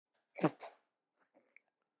I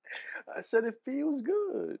said it feels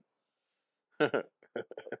good.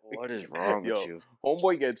 What is wrong with you?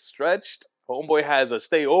 Homeboy gets stretched. Homeboy has a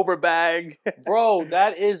stay over bag. Bro,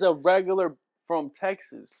 that is a regular from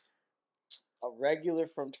Texas. A regular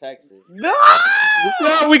from Texas. No!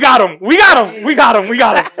 No, we got him. We got him. We got him. We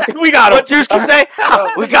got him. We got him. What you can say?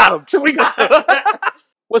 We got him. We got him.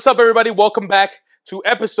 What's up, everybody? Welcome back to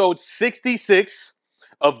episode 66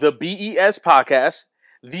 of the BES podcast,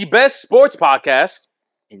 the best sports podcast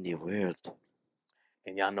In the world.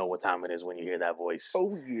 And y'all know what time it is when you hear that voice.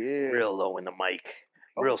 Oh, yeah. Real low in the mic.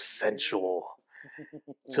 Real sensual.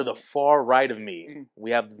 To the far right of me,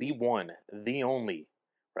 we have the one, the only,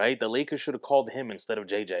 right? The Lakers should have called him instead of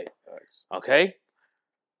JJ. Okay?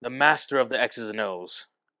 The master of the X's and O's.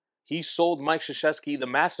 He sold Mike Krzyzewski the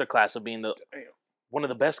masterclass of being one of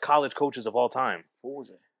the best college coaches of all time.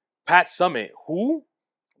 Forza. Pat Summitt, who?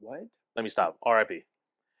 What? Let me stop. R.I.P.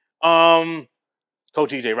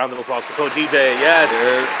 Coach EJ. Round of applause for Coach EJ. Yes.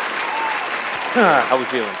 How we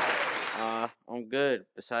feeling? I'm good.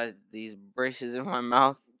 Besides these braces in my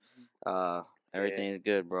mouth, everything's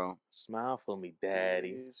good, bro. Smile for me,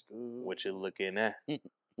 daddy. It's good. What you looking at?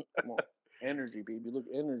 Come on. Energy, baby. Look,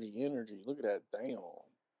 energy. Look at that. Damn.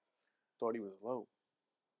 Thought he was low.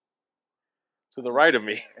 To the right of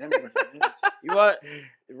me. Energy. You what?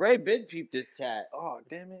 Ray been peeped this tat. Oh,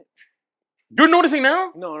 damn it. You're noticing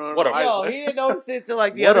now? No. What a- Yo, he didn't notice it till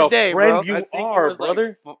like the What other a day, friend bro. you I think it are, was like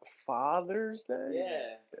brother. Father's Day?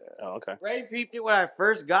 Yeah. Oh, okay. Ray peeped it when I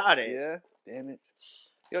first got it. Yeah. Damn it.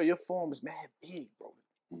 Yo, your form is mad big, bro.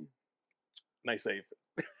 Nice save.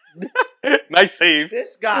 Nice save.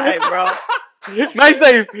 This guy, bro. Nice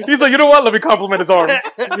save. He's like, you know what? Let me compliment his arms.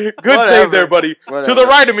 Good save there, buddy. To the Whatever.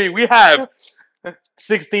 right of me, we have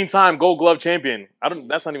 16-time Gold Glove champion.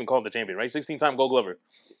 That's not even called the champion, right? 16-time Gold Glover.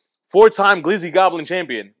 4-time Glizzy Goblin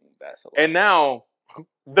champion. That's a lot. And now,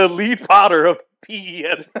 the lead potter of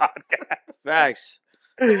PES podcast. Facts.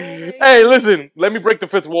 Hey, listen. Let me break the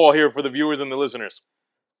fifth wall here for the viewers and the listeners.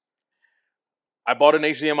 I bought an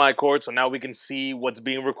HDMI cord, so now we can see what's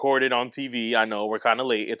being recorded on TV. I know, we're kind of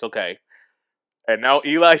late. It's okay. And now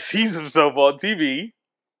Eli sees himself on TV,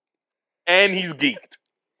 and he's geeked.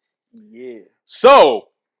 Yeah. So,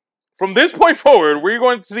 from this point forward, we're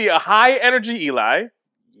going to see a high-energy Eli,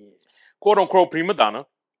 Yeah. quote-unquote prima donna.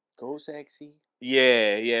 Go sexy.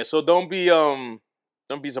 Yeah. So don't be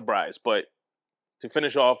surprised. But to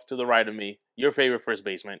finish off, to the right of me, your favorite first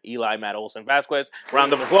baseman, Eli Matt Olson Vasquez.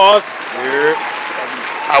 Round of applause. Yeah.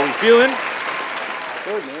 How we feeling?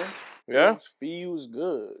 Good, man. Yeah. Feels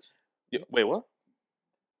good. Wait, what?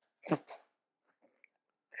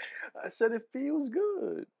 I said it feels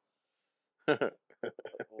good.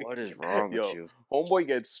 What is wrong with you? Homeboy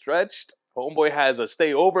gets stretched. Homeboy has a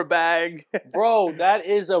stay over bag. Bro, that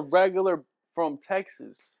is a regular from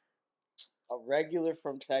Texas. A regular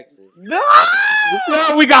from Texas. No!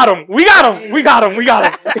 No, we got him. We got him. We got him. We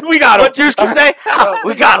got him. We got him. What you can say?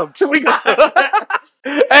 We got him. We got him.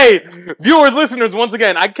 Hey, viewers, listeners, once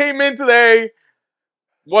again, I came in today.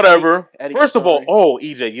 Whatever. Eddie, First of all,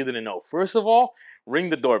 sorry. EJ, you didn't know. First of all, ring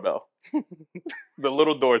the doorbell. The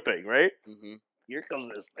little door thing, right? Mm-hmm. Here comes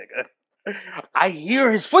this nigga. I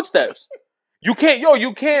hear his footsteps. You can't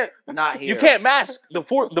Not here. you can't mask the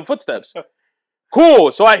footsteps.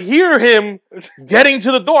 Cool. So I hear him getting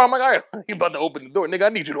to the door. I'm like, all right, you about to open the door. Nigga, I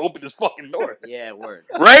need you to open this fucking door. Yeah, word.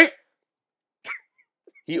 Right?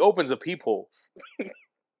 He opens a peephole.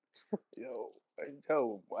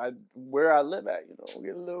 Where I live at,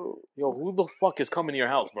 get a little. Yo, who the fuck is coming to your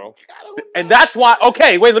house, bro? And that's why.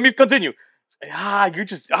 Okay, wait. Let me continue. You're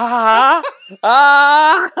just He's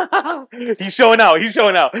showing out.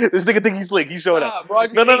 This nigga think he's slick. He's showing out. Bro,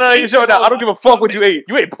 No. He's showing out. I don't give a fuck what you ate.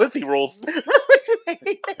 You ate pussy rolls. That's what you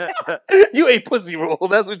ate. You ate pussy roll.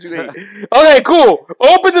 That's what you ate. Okay, cool.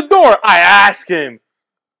 Open the door. I ask him,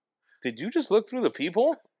 did you just look through the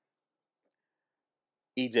peephole?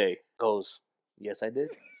 EJ goes, yes, I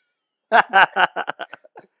did.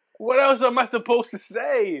 What else am I supposed to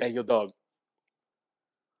say? Hey, yo, dog.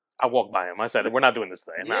 I walked by him. I said, we're not doing this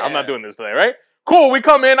today. Nah, I'm Yeah. not doing this today, right? Cool, we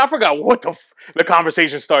come in. I forgot what the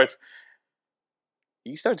conversation starts.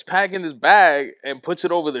 He starts packing this bag and puts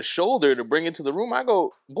it over the shoulder to bring it to the room. I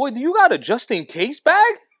go, boy, do you got a just-in-case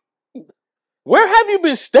bag? Where have you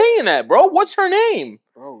been staying at, bro? What's her name?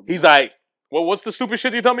 Bro, He's like, well, what's the stupid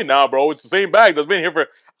shit you tell me? Nah, bro, it's the same bag that's been here for...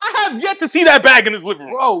 I have yet to see that bag in this living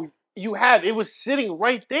room. bro, it was sitting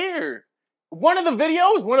right there. One of the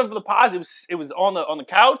videos, one of the pods, it was on the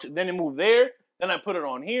couch, then it moved there, then I put it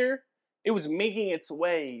on here. It was making its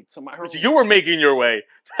way to my room. You were making your way.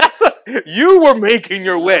 You were making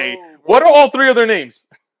your way. No, What are all three of their names?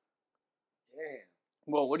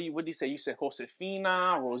 Well, what do you say? You said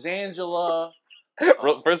Josefina, Rosangela.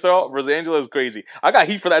 First of all, Rosangela is crazy. I got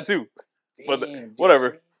heat for that too. But Damn, whatever.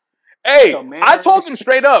 Disney. Hey, Damaris. I told him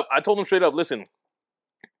straight up. Listen,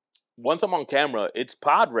 once I'm on camera, it's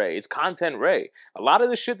pod Ray, it's content Ray. A lot of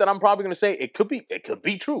the shit that I'm probably gonna say, it could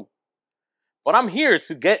be true. But I'm here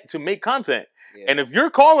to make content. Yeah. And if you're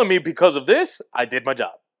calling me because of this, I did my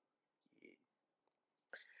job.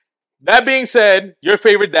 That being said, your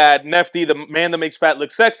favorite dad, Nefty, the man that makes fat look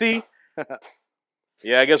sexy.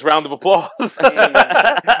 Yeah, I guess round of applause.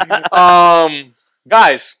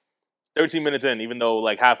 Guys, 13 minutes in, even though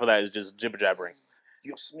like half of that is just jibber jabbering.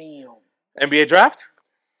 Dios mío. NBA draft?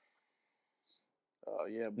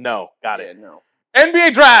 Yeah. No, got it. No.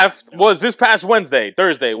 NBA draft was this past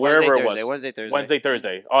Thursday, wherever it was. Wednesday,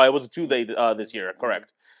 Thursday. Oh, it was a Tuesday this year,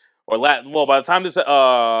 correct? Or by the time this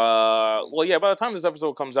by the time this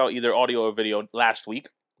episode comes out, either audio or video, last week.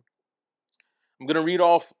 I'm gonna read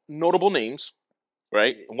off notable names,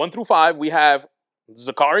 right? 1 through 5. We have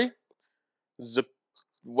Zakari,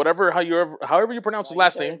 however you pronounce his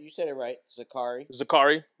last name. You said it right,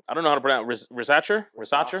 Zakari. I don't know how to pronounce Risacher.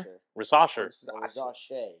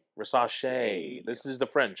 This is the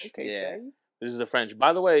French. Okay, Yeah. Shay. This is the French.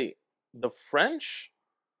 By the way, the French.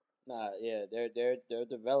 They're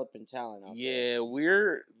developing talent out there. Yeah,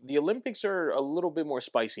 the Olympics are a little bit more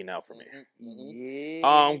spicy now for me.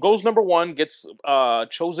 Yeah. Goes number 1 gets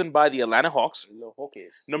chosen by the Atlanta Hawks.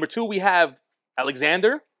 Number 2 we have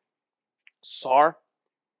Alexander Sarr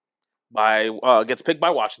gets picked by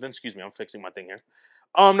Washington. Excuse me, I'm fixing my thing here.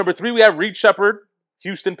 Number 3 we have Reed Shepard.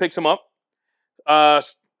 Houston picks him up.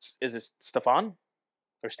 Is it Stefan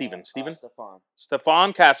or Steven?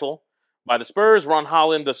 Stefan Castle by the Spurs. Ron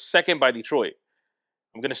Holland the second by Detroit.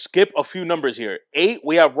 I'm gonna skip a few numbers here. 8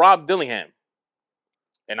 we have Rob Dillingham,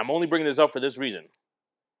 and I'm only bringing this up for this reason.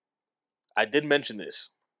 I did mention this.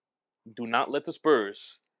 Do not let the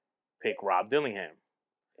Spurs pick Rob Dillingham.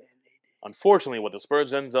 Unfortunately, what the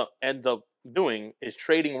Spurs end up doing is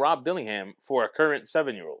trading Rob Dillingham for a current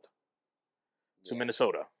 7-year-old to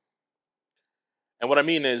Minnesota. And what I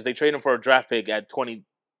mean is they trade him for a draft pick at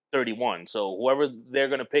 2031. So whoever they're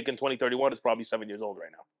going to pick in 2031 is probably 7 years old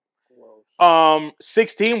right now.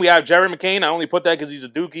 16, we have Jerry McCain. I only put that because he's a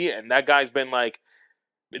Dookie, and that guy's been like,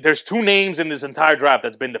 there's 2 names in this entire draft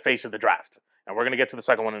that's been the face of the draft. And we're going to get to the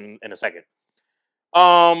second one in a second.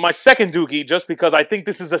 My second Dookie, just because I think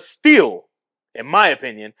this is a steal, in my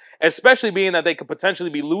opinion, especially being that they could potentially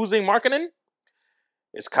be losing Markkanen,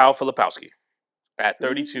 is Kyle Filipowski at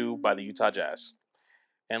 32 by the Utah Jazz.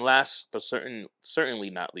 And last, but certainly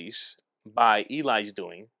not least, by Eli's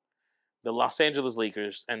doing, the Los Angeles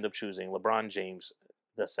Lakers end up choosing LeBron James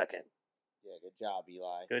II. Yeah, good job,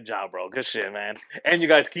 Eli. Good job, bro. Good shit, man. And you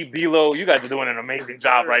guys keep D'Lo. You guys are doing an amazing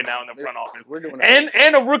job right now in the front office. We're doing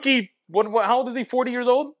and a rookie. What? How old is he? 40 years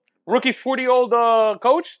old. Rookie, 40-year-old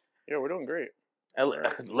coach. Yeah, we're doing great.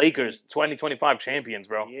 Lakers 2025 champions,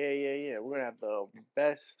 bro. Yeah. We're gonna have the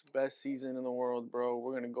best season in the world, bro.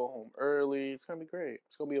 We're gonna go home early. It's gonna be great.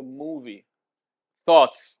 It's gonna be a movie.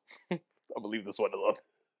 Thoughts? I'll leave this one alone.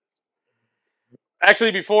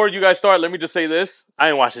 Actually, before you guys start, let me just say this: I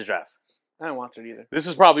didn't watch this draft. I didn't watch it either. This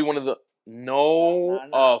is probably one of the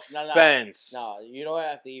offense. No, you don't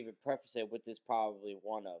have to even preface it with this. Probably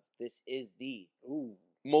one of this is the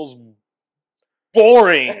most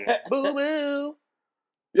boring. Boo boo.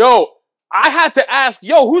 Yo, I had to ask.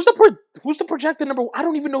 Yo, who's the projected number? I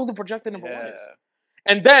don't even know who the projected number 1 is.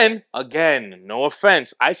 And then again, no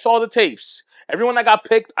offense, I saw the tapes. Everyone that got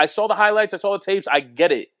picked, I saw the highlights. I saw the tapes. I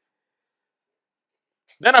get it.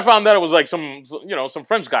 Then I found that it was like some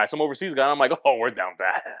French guy, some overseas guy. And I'm like, oh, we're down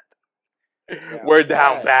bad. Yeah, we're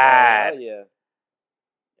down bad. Yeah,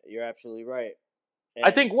 you're absolutely right. And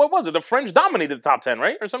I think, what was it? The French dominated the top 10,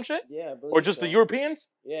 right? Or some shit? Yeah, or just the Europeans?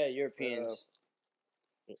 Yeah, Europeans.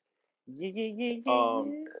 Yeah.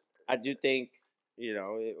 I do think,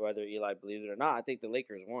 whether Eli believes it or not, I think the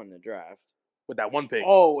Lakers won the draft. With that one pick.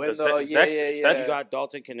 Oh, and You got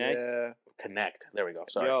Dalton Connect. Yeah. Connect. There we go.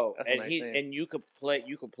 Sorry. Yo, That's and a nice name. and you could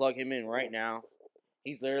plug him in right now.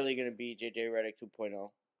 He's literally gonna be JJ Redick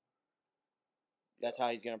 2.0. That's how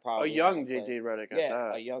he's gonna probably a young JJ Redick.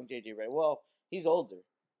 Yeah, a young JJ Redick. Well, he's older.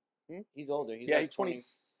 He's older. He's like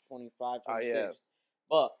 25, 26.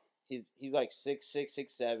 But he's like 6'6",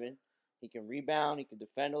 6'7". He can rebound. He can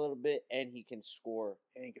defend a little bit, and he can score.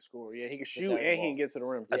 Yeah, he can shoot, and he can get to the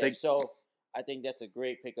rim. I think that's a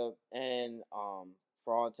great pickup, and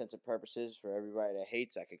for all intents and purposes, for everybody that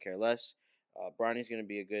hates, I could care less. Bronny's gonna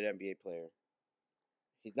be a good NBA player.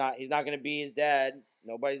 He's not gonna be his dad.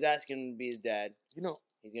 Nobody's asking him to be his dad.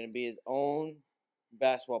 He's gonna be his own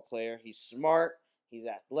basketball player. He's smart. He's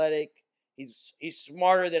athletic. He's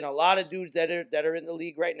smarter than a lot of dudes that are in the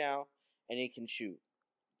league right now, and he can shoot.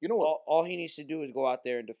 You know what? All he needs to do is go out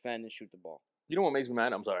there and defend and shoot the ball. You know what makes me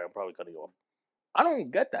mad? I'm sorry, I'm probably cutting you off. I don't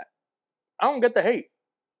get that. I don't get the hate.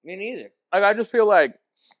 Me neither. Like, I just feel like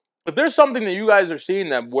if there's something that you guys are seeing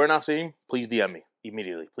that we're not seeing, please DM me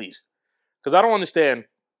immediately, please. Because I don't understand.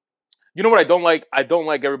 You know what I don't like? I don't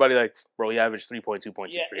like everybody like, bro, he averaged 3.2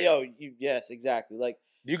 points. Yeah, yes, exactly. Like,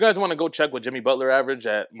 do you guys want to go check what Jimmy Butler averaged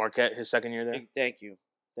at Marquette his second year there? Thank you.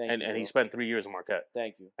 And he spent 3 years in Marquette.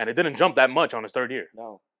 Thank you. And it didn't jump that much on his third year.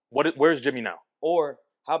 No. Where's Jimmy now? Or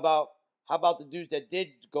how about the dudes that did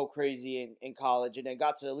go crazy in college and then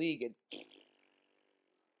got to the league and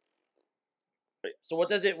so what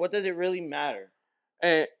does it really matter?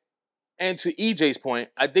 And to EJ's point,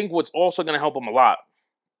 I think what's also going to help him a lot,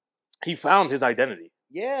 he found his identity.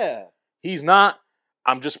 Yeah. He's not,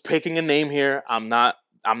 I'm just picking a name here. I'm not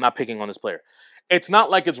picking on this player. It's not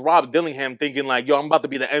like it's Rob Dillingham thinking like, yo, I'm about to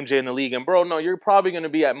be the MJ in the league. And bro, no, you're probably going to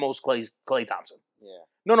be at most Klay Thompson. Yeah.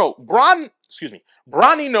 No, Bronny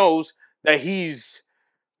knows that he's,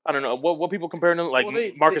 I don't know, what people compare him to, like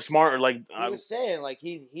Marcus Smart or like. He was saying like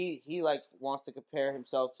he like wants to compare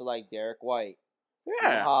himself to like Derek White.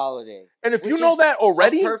 Yeah. Holiday. And if you know that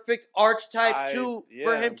already. A perfect archetype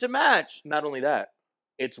for him to match. Not only that,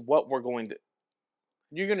 it's what we're going to.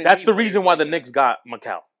 You're That's the reason why the Knicks got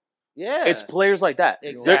Macau. Yeah. It's players like that.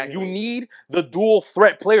 Exactly. You need the dual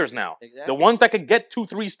threat players now. Exactly. The ones that could get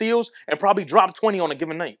 2-3 steals and probably drop 20 on a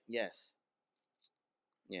given night. Yes.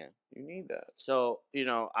 Yeah. You need that. So,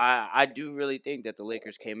 I do really think that the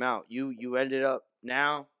Lakers came out. You ended up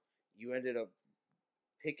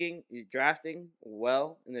drafting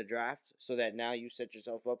well in the draft so that now you set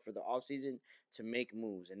yourself up for the offseason to make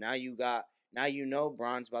moves. And now you know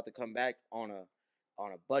Bron's about to come back on a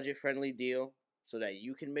budget-friendly deal so that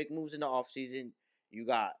you can make moves in the offseason. You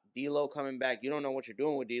got D'Lo coming back. You don't know what you're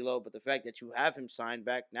doing with D'Lo, but the fact that you have him signed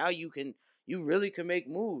back, now you really can make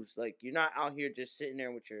moves. Like, you're not out here just sitting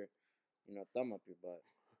there with your thumb up your butt.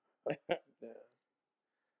 Yeah.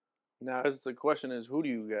 Now, the question is, who do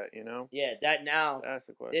you get? Yeah, that's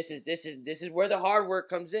the question. This is where the hard work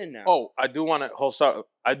comes in now. Oh, I do want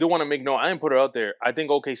to make note. I didn't put it out there. I think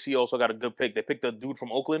OKC also got a good pick. They picked the dude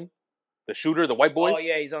from Oakland, the shooter, the white boy. Oh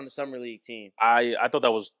yeah, he's on the summer league team. I thought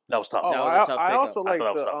that was tough. Oh, I also like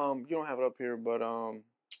the you don't have it up here, but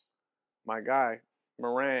my guy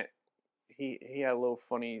Morant, he had a little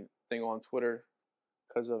funny thing on Twitter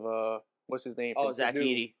because of what's his name? Oh, Zach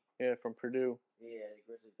Edey. Yeah, from Purdue. Yeah,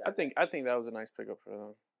 I think that was a nice pickup for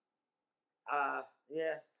them.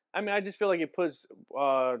 Yeah. I mean, I just feel like it puts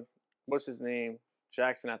what's his name,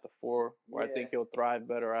 Jackson at the 4, where I think he'll thrive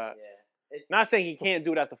better at. Yeah. Not saying he can't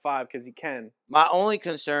do it at the 5 because he can. My only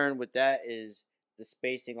concern with that is the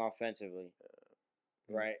spacing offensively,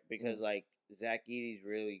 right? Because like Zach Edey's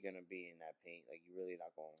really gonna be in that paint. Like you really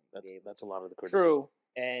not going. That's a lot of the criticism. True.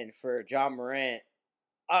 And for John Morant,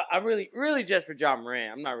 I really just for John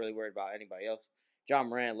Morant, I'm not really worried about anybody else. John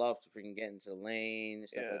Morant loves to freaking get into the lane and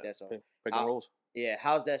stuff like that. So pick and rolls. Yeah,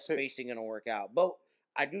 how's that spacing gonna work out? But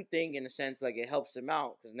I do think, in a sense, like it helps him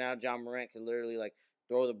out because now John Morant can literally like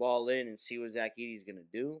throw the ball in and see what Zach Edey's gonna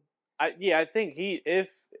do. I think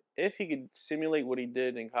if he could simulate what he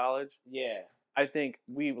did in college. Yeah. I think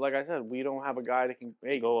like I said, we don't have a guy that can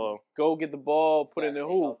go get the ball, put it in the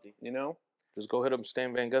hoop. Healthy. Just go hit up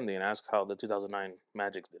Stan Van Gundy and ask how the 2009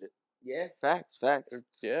 Magic did it. Yeah, facts.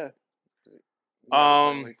 Yeah.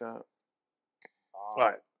 Like that. All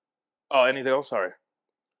right. Oh, anything else? Sorry.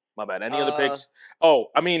 My bad. Any other picks? Oh,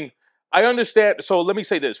 I mean, I understand. So let me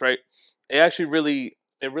say this, right? It actually really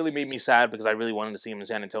made me sad because I really wanted to see him in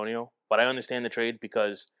San Antonio. But I understand the trade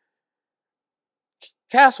because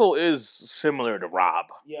Castle is similar to Rob.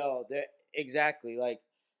 Yo, exactly. Like,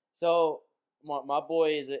 so my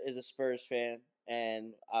boy is a Spurs fan,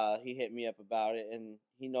 and he hit me up about it, and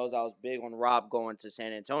he knows I was big on Rob going to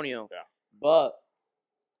San Antonio. Yeah. But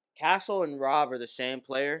Castle and Rob are the same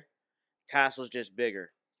player. Castle's just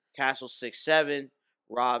bigger. Castle's 6'7",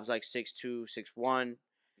 Rob's like 6'2", 6'1",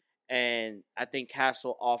 and I think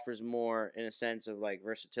Castle offers more in a sense of like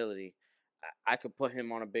versatility. I could put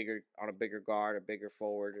him on a bigger guard, a bigger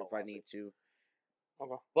forward if I need to.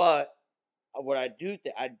 Okay. But what I do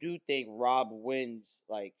think Rob wins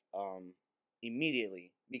like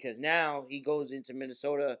immediately because now he goes into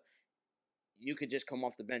Minnesota. You could just come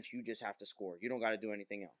off the bench. You just have to score. You don't got to do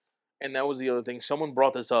anything else. And that was the other thing. Someone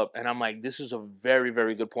brought this up, and I'm like, this is a very,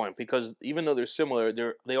 very good point because even though they're similar,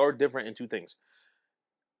 they are different in two things.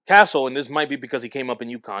 Castle, and this might be because he came up in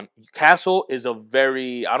UConn, Castle is I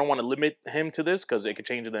don't want to limit him to this because it could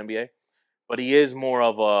change in the NBA, but he is more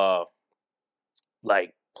of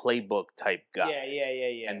like playbook type guy.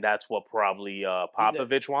 Yeah. And that's what probably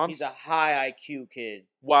Popovich wants. He's a high IQ kid.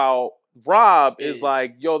 While Rob is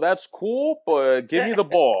like, yo, that's cool, but give me the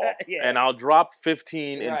ball and I'll drop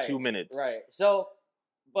 15 in 2 minutes. Right. So,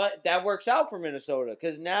 but that works out for Minnesota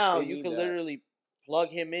because now you can literally plug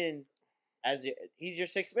him in as he's your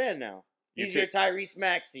sixth man now. He's your Tyrese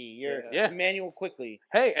Maxey, your Emmanuel Quickly.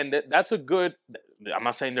 Hey, and that's a good. I'm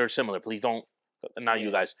not saying they're similar. Please don't, not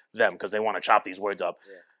you guys, them, because they want to chop these words up.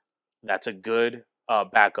 Yeah. That's a good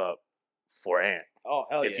backup for Ant. Oh,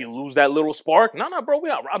 hell if you lose that little spark, no, bro, we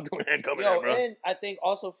got Rob doing that coming in, bro. And I think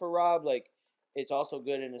also for Rob, like, it's also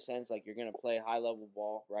good in a sense, like, you're going to play high-level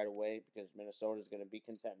ball right away because Minnesota's going to be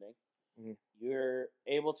contending. Mm-hmm. You're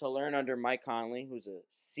able to learn under Mike Conley, who's a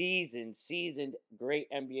seasoned, great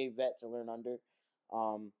NBA vet to learn under.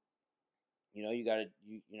 You got to,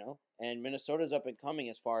 and Minnesota's up and coming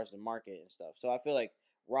as far as the market and stuff. So I feel like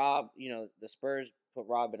Rob, the Spurs put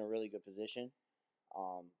Rob in a really good position.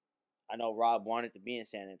 I know Rob wanted to be in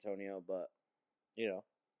San Antonio, but,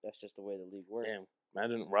 that's just the way the league works. Damn.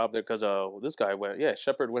 Imagine Rob there because this guy went. Yeah,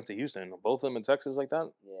 Shepard went to Houston. Both of them in Texas like that.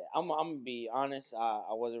 Yeah, I'm gonna be honest. I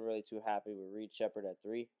wasn't really too happy with Reed Shepard at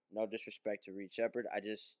 3. No disrespect to Reed Shepard. I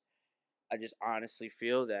just honestly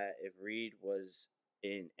feel that if Reed was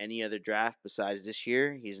in any other draft besides this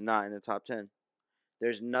year, he's not in the top 10.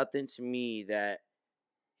 There's nothing to me that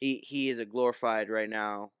he is a glorified right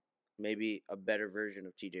now, maybe a better version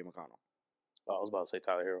of T.J. McConnell. Oh, I was about to say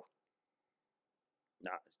Tyler Hero.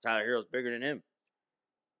 Nah, Tyler Hero's bigger than him.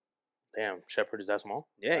 Damn, Shepard is that small?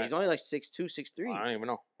 Yeah, he's only like 6'2", 6'3". I don't even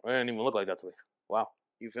know. I didn't even look like that to me. Wow.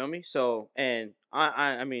 You feel me? So, and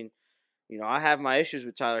I mean, I have my issues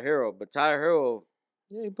with Tyler Hero, but Tyler Hero,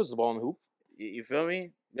 yeah, he puts the ball in the hoop. You feel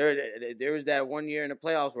me? There was that one year in the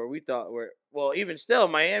playoffs where we thought even still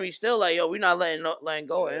Miami's still like, yo, we're not letting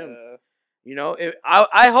go of him.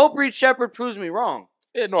 I hope Reed Shepard proves me wrong.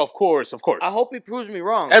 Yeah, no, of course. I hope he proves me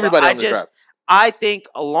wrong. Everybody on the draft. I think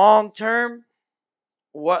a long term,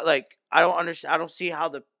 I don't understand. I don't see how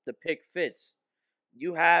the pick fits.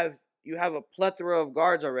 You have a plethora of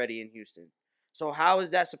guards already in Houston. So how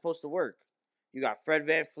is that supposed to work? You got Fred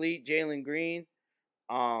VanVleet, Jalen Green,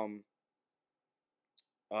 the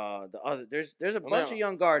other there's a bunch of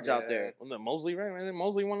young guards out there. Wasn't that Mosley, right? Isn't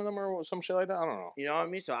Mosley one of them or some shit like that? I don't know. You know what I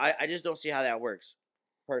mean? So I just don't see how that works,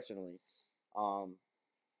 personally.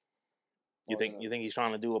 You think he's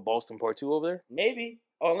trying to do a Boston Part 2 over there? Maybe.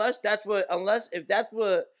 If that's what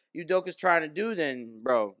Udoka's trying to do, then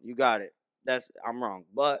bro, you got it. I'm wrong.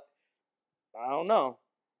 But I don't know.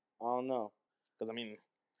 Because I mean,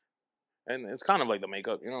 and it's kind of like the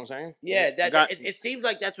makeup, you know what I'm saying? Yeah, it seems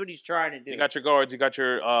like that's what he's trying to do. You got your guards, you got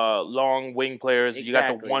your long wing players, You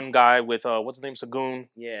got the one guy with what's his name, Sagoon.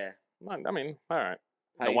 Yeah. I mean, all right.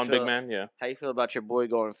 The one big man, yeah. How you feel about your boy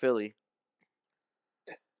going to Philly?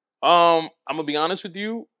 I'm gonna be honest with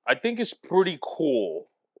you. I think it's pretty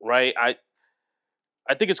cool, right? I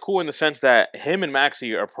think it's cool in the sense that him and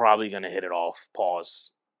Maxey are probably gonna hit it off.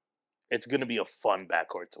 Pause. It's gonna be a fun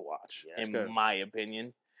backcourt to watch, in my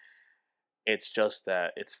opinion. It's just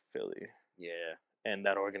that it's Philly, and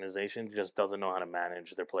that organization just doesn't know how to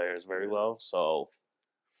manage their players very well. So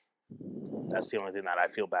that's the only thing that I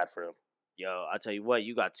feel bad for them. Yo, I tell you what,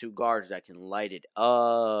 you got 2 guards that can light it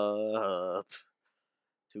up.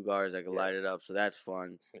 2 guards that can light it up, so that's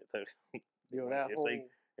fun. If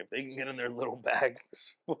they can get in their little bag,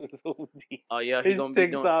 oh yeah, he's gonna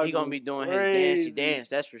be doing his dancey dance.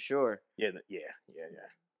 That's for sure. Yeah.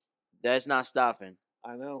 That's not stopping.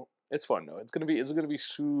 I know. It's fun though. It's gonna be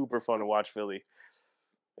super fun to watch Philly.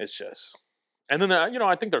 It's just, and then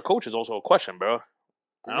I think their coach is also a question, bro.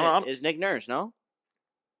 Is Nick Nurse? No.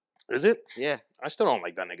 Is it? Yeah. I still don't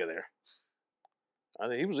like that nigga there. I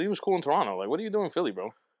think he was cool in Toronto. Like, what are you doing in Philly,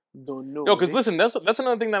 bro? Don't know. Yo, because listen, that's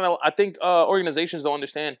another thing that I think organizations don't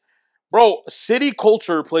understand. Bro, city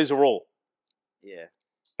culture plays a role. Yeah.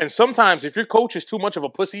 And sometimes if your coach is too much of a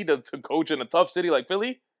pussy to coach in a tough city like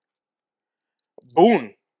Philly,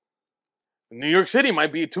 boom. New York City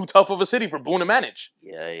might be too tough of a city for Boone to manage.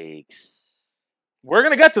 Yikes. We're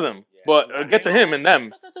going to get to them, but get to him and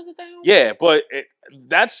them. Yeah, but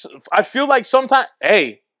I feel like sometimes,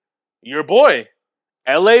 hey, your boy,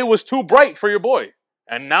 LA was too bright for your boy.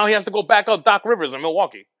 And now he has to go back up Doc Rivers in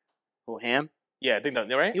Milwaukee. Who, him? Yeah, I think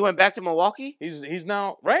that, right? He went back to Milwaukey? He's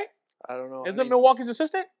now, right? I don't know. Isn't Milwaukee's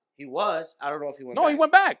assistant? He was. I don't know if he went back. No, he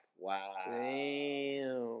went back. Wow.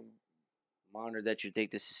 Damn. I'm honored that you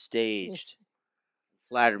think this is staged.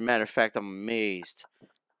 Flattered. Matter of fact, I'm amazed.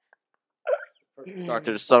 Start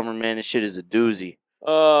to the summer, man. This shit is a doozy.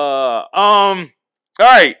 All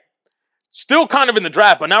right. Still kind of in the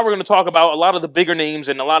draft, but now we're going to talk about a lot of the bigger names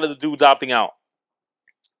and a lot of the dudes opting out.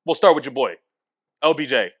 We'll start with your boy,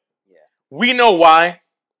 LBJ. Yeah. We know why,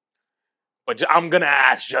 but I'm going to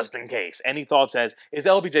ask just in case. Any thoughts is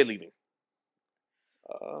LBJ leaving?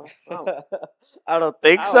 I don't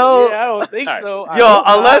think so. Yeah, I don't think so. Yo,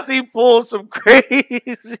 unless he pulls some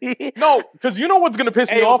crazy. No, because you know what's going to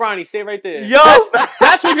piss me off? Bronny, stay right there. Yo,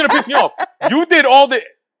 that's what's going to piss me off. You did all the...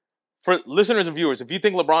 For listeners and viewers, if you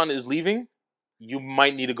think LeBron is leaving, you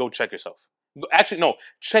might need to go check yourself. Actually, no.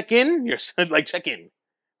 Check in. Check in.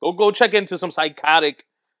 Go check into some psychotic...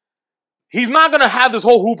 He's not going to have this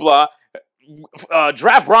whole hoopla,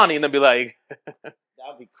 draft Bronny, and then be like...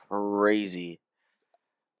 That'd be crazy.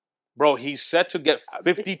 Bro, he's set to get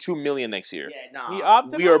 $52 million next year. Yeah, nah. He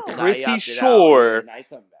opted We are out. pretty sure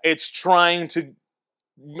it's trying to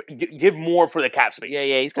give more for the cap space.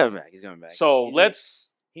 Yeah, he's coming back. So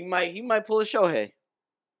He might pull a Shohei.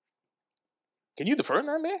 Can you defer in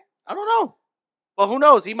that, man? I don't know. Well, who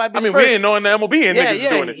knows? He might be. We didn't know in the MLB and niggas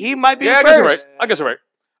doing it. He might be. Yeah, first. I guess you're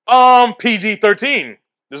right. PG-13.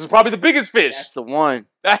 This is probably the biggest fish. That's the one.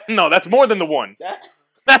 That's more than the one.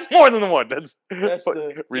 That's more than the one. That's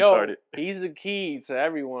the restart it. He's the key to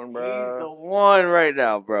everyone, bro. He's the one right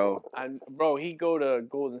now, bro. Bro, he go to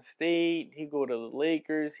Golden State. He go to the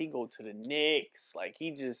Lakers. He go to the Knicks. Like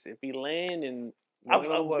if he land in one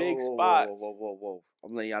of those big spots. Whoa.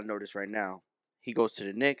 I'm letting y'all know this right now. He goes to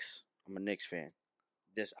the Knicks. I'm a Knicks fan.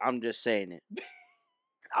 I'm just saying it.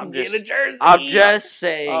 I'm getting a jersey. I'm just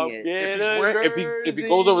saying it. If he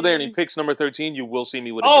goes over there and he picks number 13, you will see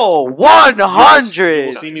me with a jersey. 100. You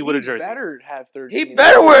will see me with a jersey. He better have 13. He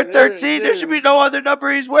better wear 13. There should be no other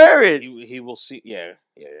number he's wearing. He will see. Yeah.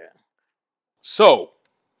 So,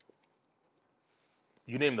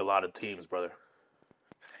 you named a lot of teams, brother.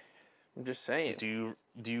 I'm just saying. Do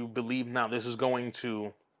you believe now this is going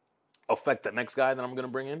to affect the next guy that I'm going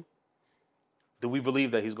to bring in? Do we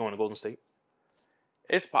believe that he's going to Golden State?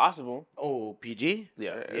 It's possible. Oh, PG?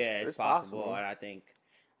 Yeah, it's possible. And I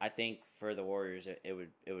think for the Warriors, it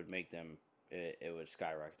would make them, it would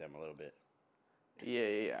skyrocket them a little bit.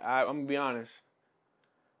 Yeah. I'm gonna be honest.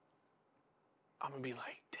 I'm gonna be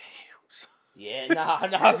like, damn. Yeah, nah,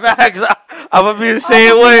 facts. I'm gonna be the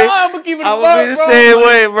same way. I'm gonna keep it. I'm gonna be the same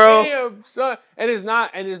way, bro. Damn, son. And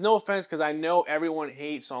there's no offense because I know everyone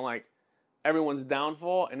hates on like everyone's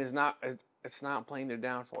downfall, and it's not playing their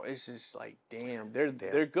downfall. It's just like, damn,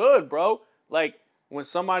 they're good, bro. Like when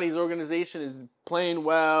somebody's organization is playing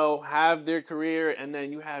well, have their career, and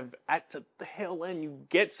then you have at the tail end you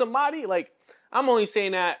get somebody. Like I'm only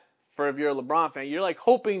saying that for if you're a LeBron fan, you're like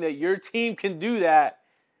hoping that your team can do that,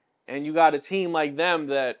 and you got a team like them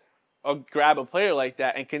that grab a player like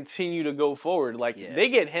that and continue to go forward. Like they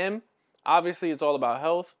get him. Obviously, it's all about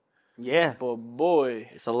health. Yeah, but boy,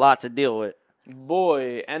 it's a lot to deal with.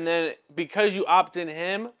 Boy, and then because you opt in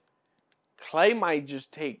him, Clay might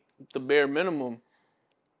just take the bare minimum.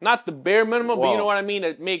 Not the bare minimum, but you know what I mean,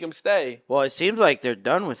 to make him stay. Well, it seems like they're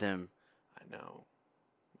done with him. I know.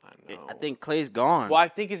 I think Clay's gone. Well, I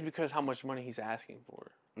think it's because how much money he's asking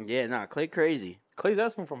for. Yeah, Clay crazy. Clay's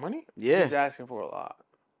asking for money? Yeah. He's asking for a lot.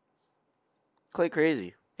 Clay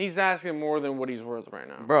crazy. He's asking more than what he's worth right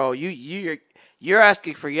now. Bro, you're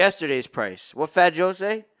asking for yesterday's price. What Fat Joe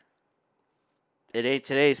say? It ain't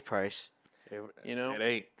today's price. You know? It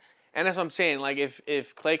ain't. And that's what I'm saying. Like,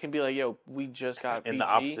 if Clay can be like, yo, we just got in PG. the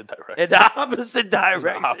opposite direction. In the opposite direction.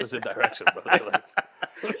 In the opposite direction, brother.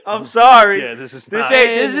 I'm sorry. Yeah, this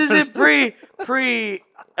isn't pre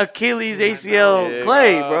Achilles ACL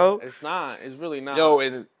Clay, bro. It's not. It's really not. Yo,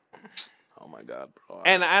 oh my God, bro.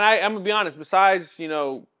 And I'm gonna be honest. Besides,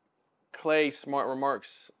 Clay's smart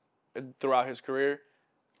remarks throughout his career,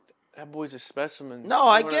 that boy's a specimen. No,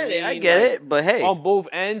 I get it. But hey, on both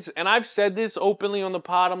ends, and I've said this openly on the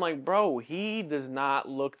pod. I'm like, bro, he does not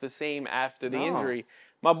look the same after the injury.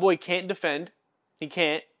 My boy can't defend. He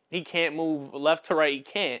can't. He can't move left to right.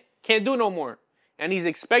 He can't do no more. And he's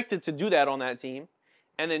expected to do that on that team.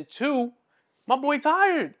 And then 2, my boy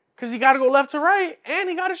tired because he got to go left to right and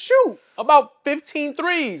he got to shoot about 15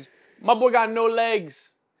 threes. My boy got no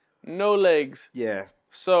legs. No legs. Yeah.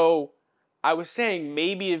 So I was saying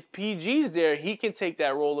maybe if PG's there, he can take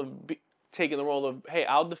that role of taking the role of, hey,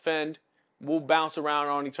 I'll defend. We'll bounce around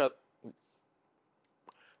on each other.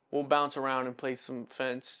 We'll bounce around and play some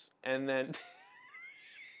fence. And then...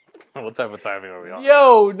 What type of timing are we on?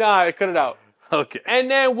 Yo, nah, cut it out. Okay.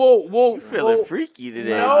 And then we'll feeling freaky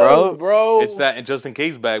today, bro. It's that just in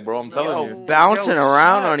case bag, bro. I'm telling you. Bouncing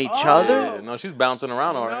around on each other? Yeah, no, she's bouncing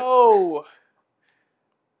around all right. No.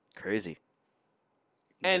 Crazy.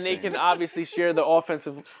 And they can obviously share the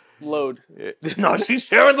offensive load. Yeah. No, she's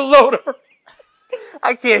sharing the load.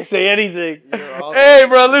 I can't say anything. Hey,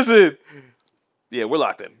 bro, listen. Yeah, we're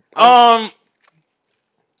locked in.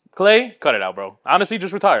 Clay, cut it out, bro. Honestly,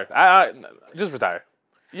 just retire. I just retire.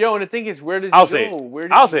 Yo, and the thing is, where does he I'll go? say it. Where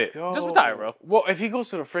I'll does say he it. go? Just retire, bro. Well, if he goes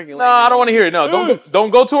to the freaking Lakers, No, I don't want to hear it. No, don't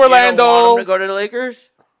go to Orlando. You don't want him to go to the Lakers?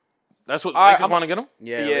 That's what Lakers want to get him.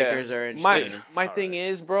 Yeah, Lakers are interested. My thing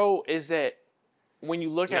is, bro, is that when you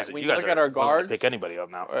look at our guards, guards, pick anybody up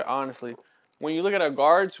now. Honestly, when you look at our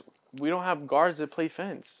guards, we don't have guards that play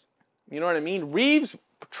fence. You know what I mean? Reeves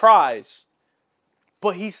tries,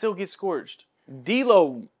 but he still gets scorched.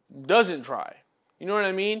 D'Lo doesn't try. You know what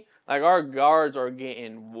I mean? Like, our guards are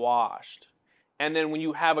getting washed. And then when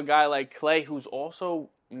you have a guy like Clay who's also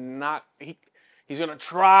not he's gonna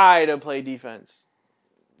try to play defense.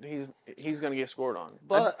 He's gonna get scored on.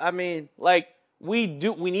 But I mean, like, we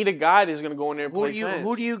need a guy that's gonna go in there and play fence.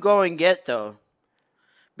 Who do you go and get though?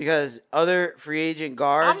 Because other free agent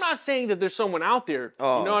guards. I'm not saying that there's someone out there.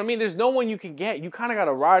 Oh. You know what I mean? There's no one you can get. You kind of got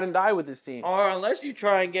to ride and die with this team. Or unless you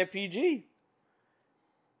try and get PG.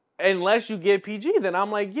 Unless you get PG, then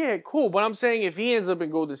I'm like, yeah, cool. But I'm saying if he ends up in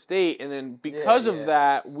Golden State, and then because of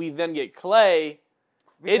that, we then get Clay,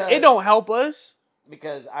 it don't help us.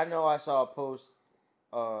 Because I know I saw a post,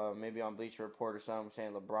 maybe on Bleacher Report or something,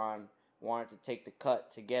 saying LeBron wanted to take the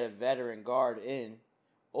cut to get a veteran guard in,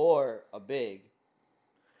 or a big.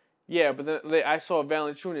 Yeah, but then I saw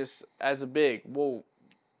Valanciunas as a big. Well,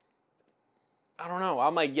 I don't know.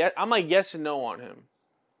 I'm like yes and no on him.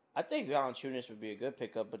 I think Valanciunas would be a good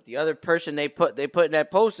pickup, but the other person they put in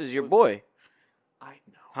that post is your boy. I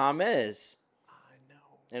know. James. I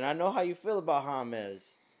know. And I know how you feel about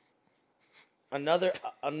James. Another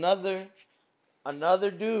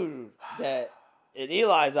dude that, in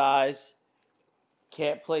Eli's eyes,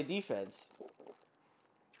 can't play defense.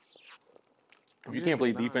 If you can't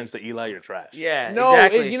play defense to Eli, you're trash. Yeah, no,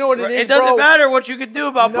 exactly. You know what it is, It doesn't matter what you can do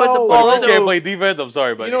about putting the ball in. If you can't play defense, I'm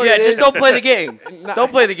sorry, but just don't play the game. Don't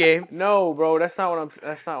play the game. No, bro, that's not what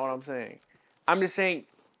I'm saying. I'm just saying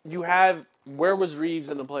where was Reeves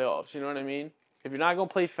in the playoffs? You know what I mean? If you're not gonna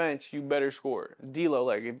play fence, you better score. D'Lo,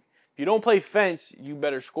 like, if you don't play fence, you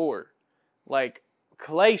better score. Like,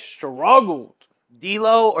 Clay struggled.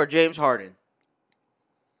 D'Lo or James Harden?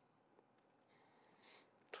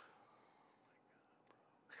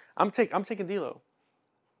 I'm taking D'Lo.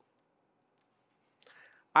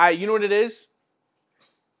 You know what it is?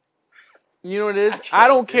 You know what it is? I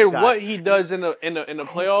don't care what he does in the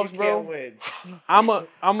playoffs, bro.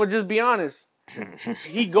 I'ma just be honest.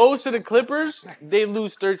 He goes to the Clippers, they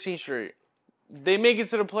lose 13 straight. They make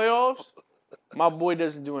it to the playoffs, my boy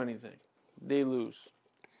doesn't do anything. They lose.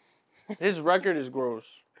 His record is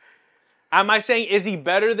gross. Am I saying, is he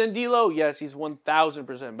better than D'Lo? Yes, he's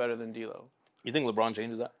 1,000% better than D'Lo. You think LeBron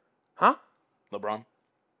changes that? Huh? LeBron?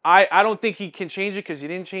 I don't think he can change it because he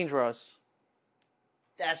didn't change Russ.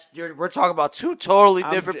 We're talking about two totally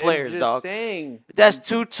different players, just dog. Saying. That's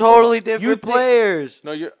two totally different players.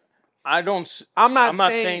 No, I'm not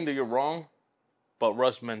saying that you're wrong, but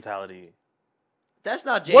Russ mentality. That's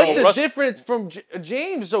not James. What's the difference from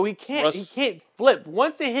James? So he can't flip.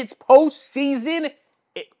 Once it hits postseason,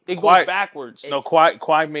 it goes backwards. No,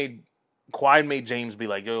 Kawhi made James be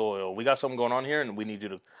like, yo, we got something going on here, and we need you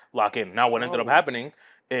to lock in. Now, what ended up happening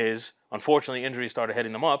is, unfortunately, injuries started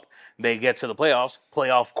hitting them up. They get to the playoffs.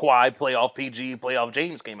 Playoff Kawhi, playoff PG, playoff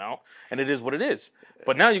James came out, and it is what it is.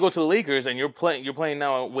 But now you go to the Lakers, and you're playing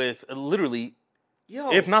now with literally,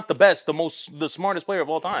 if not the best, the smartest player of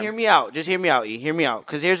all time. Hear me out. Just hear me out, E. Hear me out.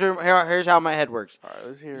 Because here's how my head works. All right,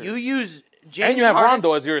 let's hear it. You use James and you have Harden.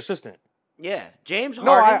 Rondo as your assistant. Yeah, James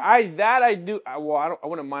Harden. No, I do. I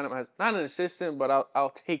wouldn't mind him as not an assistant, but I'll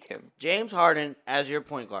take him. James Harden as your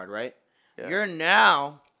point guard, right? Yeah. You're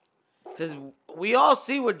now, because we all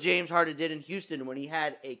see what James Harden did in Houston when he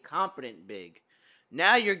had a competent big.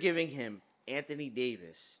 Now you're giving him Anthony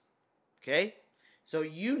Davis, okay? So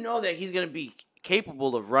you know that he's going to be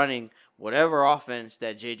capable of running whatever offense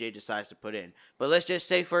that JJ decides to put in. But let's just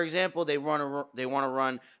say, for example, they want to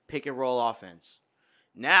run pick and roll offense.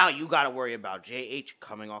 Now you got to worry about JH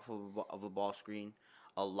coming off of a ball screen,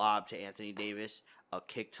 a lob to Anthony Davis, a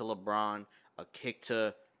kick to LeBron, a kick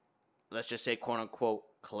to, let's just say, quote unquote,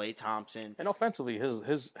 Klay Thompson. And offensively,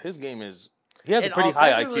 his game is, he has a pretty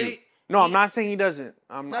high IQ. No, I'm not saying he doesn't.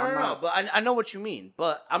 No. But I know what you mean.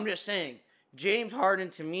 But I'm just saying, James Harden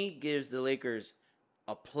to me gives the Lakers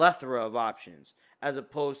a plethora of options as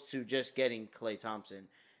opposed to just getting Klay Thompson,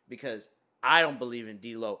 because I don't believe in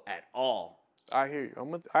D'Lo at all. I hear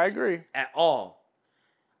you. I agree. At all.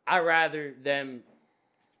 I'd rather them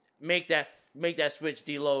make that switch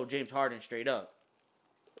D'Lo, James Harden straight up.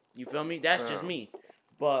 You feel me? That's just me.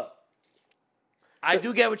 But I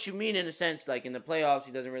do get what you mean in a sense. Like in the playoffs,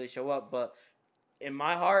 he doesn't really show up. But in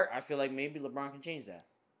my heart, I feel like maybe LeBron can change that.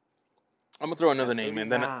 I'm gonna throw another name,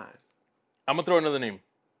 and then I'm gonna throw another name.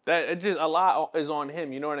 That it just a lot is on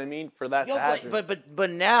him. You know what I mean? For that to happen. But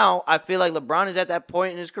now I feel like LeBron is at that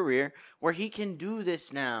point in his career where he can do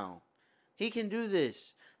this now. He can do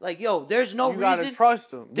this. Like, there's no reason. You gotta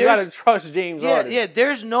trust him. You gotta trust James Harden. Yeah,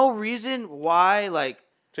 there's no reason why, like...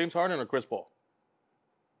 James Harden or Chris Paul?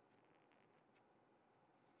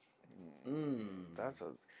 That's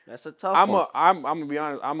a tough one. I'm gonna be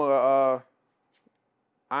honest. I'm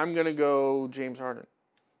gonna go James Harden.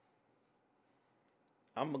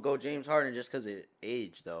 I'm gonna go James Harden just because of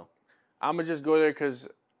age, though. I'm gonna just go there because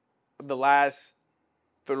the last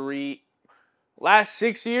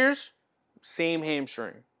 6 years, same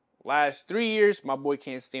hamstring. Last 3 years, my boy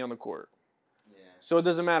can't stay on the court. Yeah. So it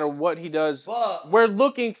doesn't matter what he does. But we're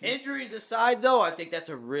looking. Injuries aside, though, I think that's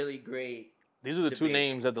a really great. These are the two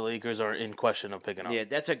names that the Lakers are in question of picking up. Yeah,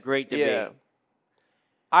 that's a great debate. Yeah.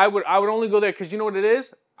 I would only go there because you know what it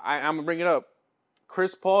is? I'm going to bring it up.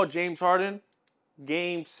 Chris Paul, James Harden,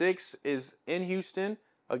 Game 6 is in Houston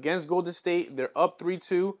against Golden State. They're up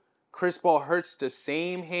 3-2. Chris Paul hurts the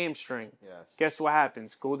same hamstring. Yes. Guess what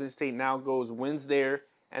happens? Golden State now wins there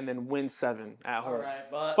and then wins 7 at home.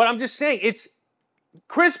 Right, but I'm just saying,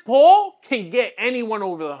 Chris Paul can get anyone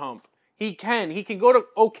over the hump. He can. He can go to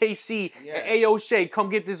OKC and, hey, O'Shea, come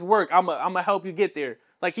get this work. I'm going to help you get there.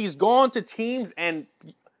 Like, he's gone to teams and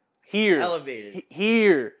here. Elevated.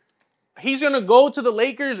 Here. He's going to go to the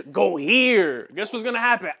Lakers, go here. Guess what's going to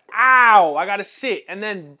happen? Ow, I got to sit. And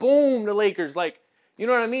then, boom, the Lakers. Like, you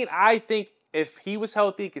know what I mean? I think if he was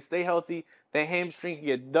healthy, could stay healthy, that hamstring could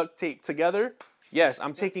get duct taped together. Yes,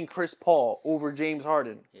 I'm taking Chris Paul over James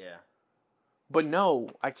Harden. Yeah. But no,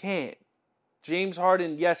 I can't. James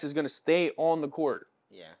Harden, yes, is going to stay on the court.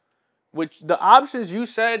 Yeah. Which the options you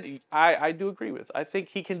said, I do agree with. I think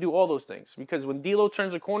he can do all those things. Because when D'Lo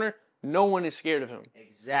turns a corner, no one is scared of him.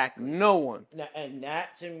 Exactly. No one. And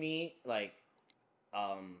that, to me, like,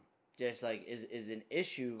 just like is an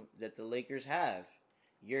issue that the Lakers have.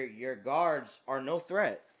 Your guards are no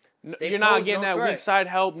threat. You're not getting that weak side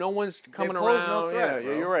help. No one's coming around. No threat,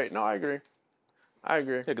 yeah, you're right. No, I agree.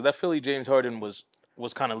 Yeah, because that Philly James Harden was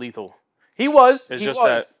kind of lethal. He was. It's just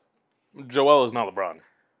that Joel is not LeBron.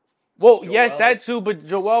 Well, yes, that too. But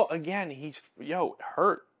Joel, again, he's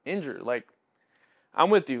hurt, injured. Like, I'm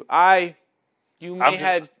with you. You may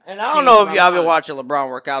have. And I don't know if y'all been watching LeBron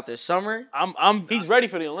work out this summer. He's ready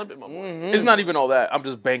for the Olympic, my boy. Mm-hmm. It's not even all that. I'm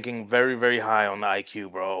just banking very, very high on the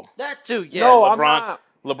IQ, bro. That too, yeah. No, LeBron, I'm not.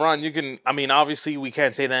 LeBron, you can. I mean, obviously, we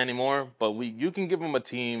can't say that anymore. But you can give him a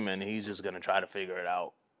team, and he's just gonna try to figure it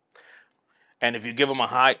out. And if you give him a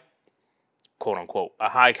high, quote unquote, a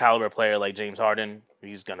high caliber player like James Harden,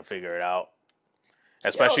 he's gonna figure it out.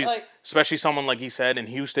 Especially someone like he said in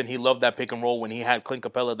Houston, he loved that pick and roll when he had Clint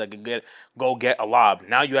Capella that could go get a lob.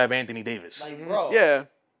 Now you have Anthony Davis. Like, bro, yeah,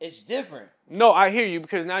 it's different. No, I hear you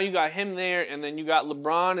because now you got him there, and then you got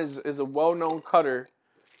LeBron is a well-known cutter.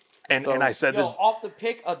 And I said this off the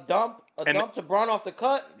pick, a dump to Bron off the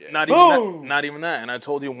cut. Not even that. And I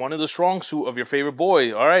told you one of the strong suit of your favorite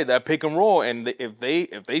boy. All right, that pick and roll. And if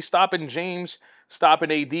they stop in James, stop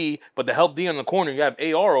in AD, but to help D in the corner, you have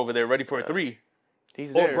AR over there ready for a 3.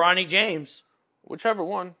 He's there. Or Bronny James. Whichever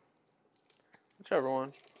one.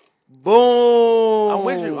 Boom. I'm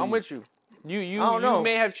with you. You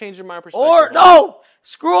may have changed my perspective. Or no,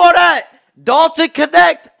 screw all that. Dalton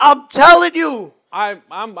Connect. I'm telling you.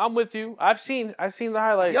 I'm with you. I've seen the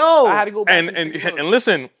highlights. Yo, I had to go back and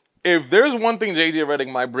listen. If there's one thing JJ Redick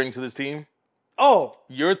might bring to this team,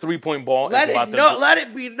 your 3-point ball let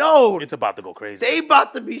it be known. It's about to go crazy. They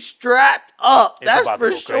about to be strapped up. That's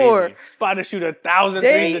for sure. Crazy. About to shoot 1,000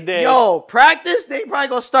 threes a day. Practice. They probably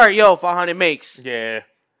gonna start 500 makes. Yeah.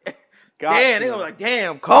 Damn, they gonna be like,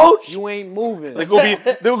 damn, coach, you ain't moving. They're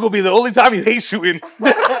gonna be the only time you hate shooting.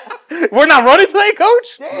 We're not running today,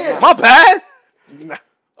 coach. Damn. My bad.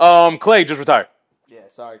 Clay just retired. Yeah,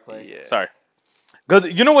 sorry, Clay. Yeah. Sorry.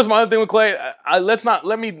 Because you know what's my other thing with Clay?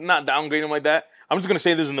 Let me not downgrade him like that. I'm just gonna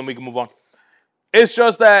say this and then we can move on. It's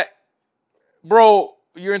just that, bro,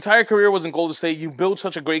 your entire career was in Golden State. You built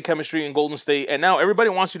such a great chemistry in Golden State, and now everybody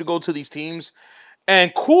wants you to go to these teams.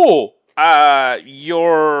 And cool, the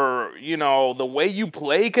way you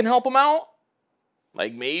play can help them out.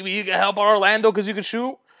 Like maybe you can help Orlando because you can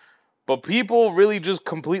shoot. But people really just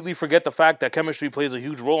completely forget the fact that chemistry plays a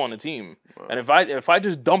huge role on the team. Wow. And if I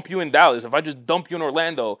just dump you in Dallas, if I just dump you in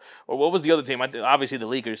Orlando, or what was the other team? Obviously the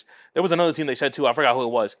Lakers. There was another team they said too. I forgot who it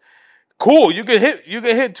was. Cool, you could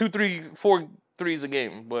hit 2, 3, 4 threes a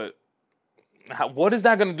game, but what is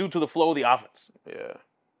that going to do to the flow of the offense? Yeah.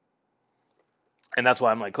 And that's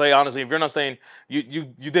why I'm like, Clay, honestly, if you're not saying, you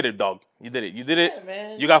did it, dog. You did it. You did it. Yeah,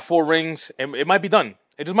 man. You got 4 rings. It might be done.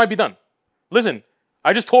 It just might be done. Listen,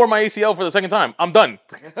 I just tore my ACL for the 2nd time. I'm done.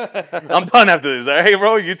 I'm done after this. All right,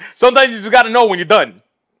 bro? Sometimes you just got to know when you're done.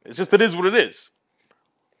 It's just, it is what it is.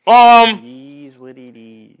 It is what it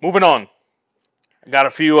is. Moving on. I got a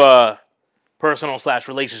few personal /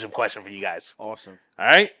 relationship question for you guys. Awesome. All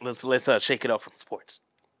right? Let's shake it up from sports.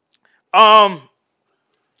 Both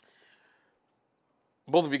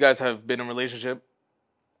of you guys have been in a relationship.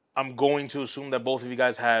 I'm going to assume that both of you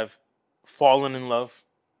guys have fallen in love,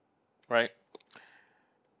 right?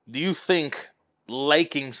 Do you think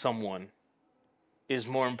liking someone is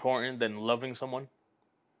more important than loving someone?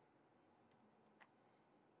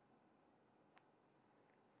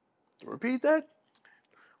 Repeat that?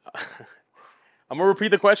 I'm going to repeat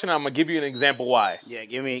the question. I'm going to give you an example why. Yeah,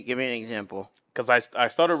 give me an example. Because I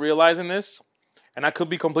started realizing this, and I could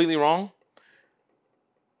be completely wrong,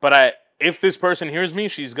 but if this person hears me,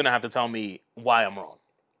 she's going to have to tell me why I'm wrong.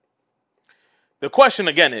 The question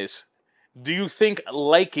again is, do you think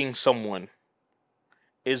liking someone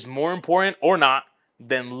is more important or not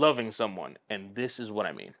than loving someone? And this is what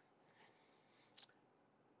I mean.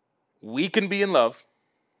 We can be in love,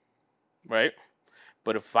 right?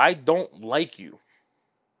 But if I don't like you,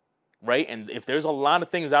 right? And if there's a lot of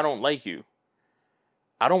things I don't like you,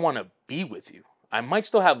 I don't want to be with you. I might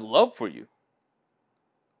still have love for you,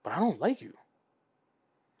 but I don't like you.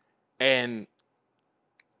 And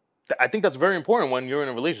I think that's very important when you're in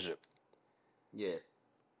a relationship. Yeah.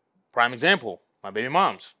 Prime example, my baby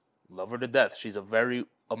mom's. Love her to death. She's a very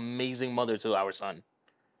amazing mother to our son.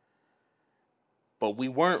 But we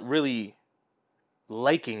weren't really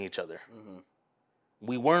liking each other. Mm-hmm.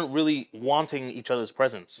 We weren't really wanting each other's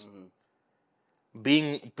presence. Mm-hmm.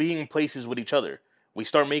 Being in places with each other. We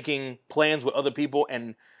start making plans with other people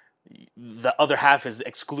and the other half is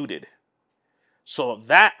excluded. So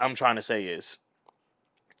that I'm trying to say is,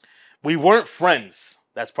 we weren't friends.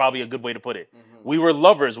 That's probably a good way to put it. Mm-hmm. We were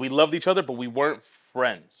lovers. We loved each other, but we weren't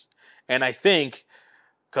friends. And I think,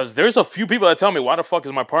 because there's a few people that tell me, why the fuck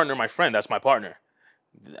is my partner my friend? That's my partner.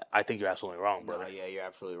 I think you're absolutely wrong, brother. No, yeah, you're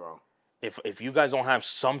absolutely wrong. If you guys don't have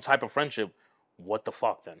some type of friendship, what the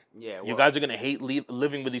fuck then? Yeah, well, you guys are going to hate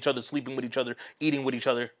living with each other, sleeping with each other, eating with each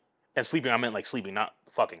other. And sleeping, I meant like sleeping, not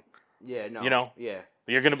fucking. Yeah, no. You know? Yeah.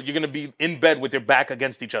 You're gonna be in bed with your back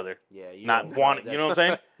against each other. Yeah, you not wanting. You know what I'm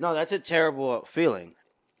saying? No, that's a terrible feeling.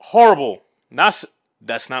 Horrible.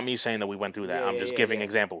 That's not me saying that we went through that. I'm just giving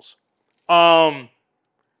examples.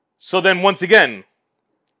 So then once again,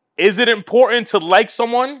 is it important to like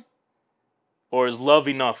someone, or is love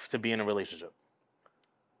enough to be in a relationship?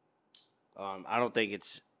 I don't think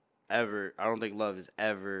love is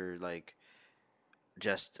ever like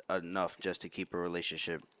just enough just to keep a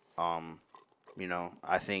relationship. You know,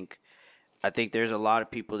 I think there's a lot of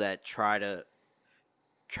people that try to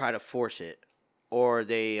force it, or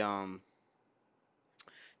they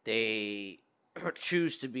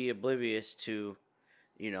choose to be oblivious to,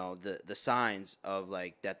 you know, the signs of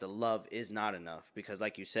like that the love is not enough, because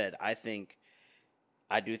like you said, I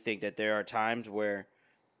do think that there are times where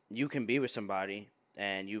you can be with somebody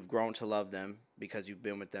and you've grown to love them because you've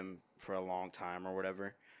been with them for a long time or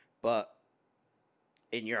whatever, but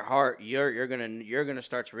in your heart, you're gonna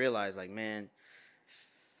start to realize, like, man,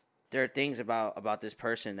 there are things about this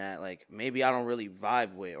person that, like, maybe I don't really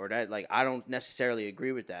vibe with, or that, like, I don't necessarily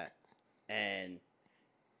agree with that. And,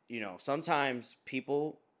 you know, sometimes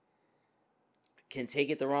people can take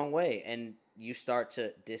it the wrong way, and you start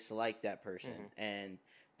to dislike that person. Mm-hmm. And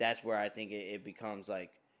that's where I think it becomes,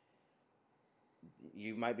 like,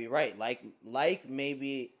 you might be right. Like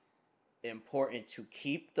maybe important to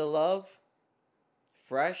keep the love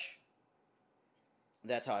fresh.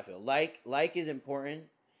 That's how I feel. Like is important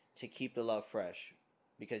to keep the love fresh,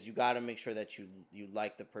 because you got to make sure that you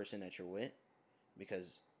like the person that you're with,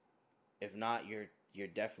 because if not, you're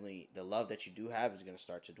definitely, the love that you do have is going to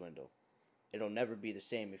start to dwindle. It'll never be the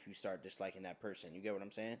same if you start disliking that person. You get what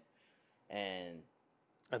I'm saying? And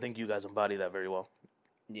I think you guys embody that very well.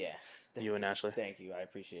 Yeah. You and Ashley. Thank you. I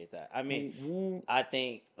appreciate that. I mean, I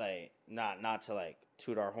think, like, not to, like,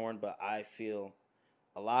 toot our horn, but I feel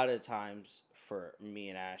a lot of times for me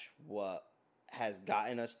and Ash, what has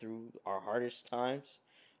gotten us through our hardest times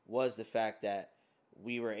was the fact that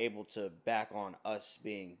we were able to back on us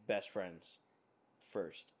being best friends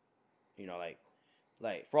first. You know,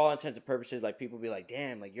 like for all intents and purposes, like, people be like,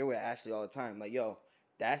 damn, like, you're with Ashley all the time. Like, yo,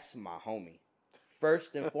 that's my homie.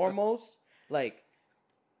 First and foremost, like,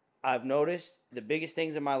 I've noticed the biggest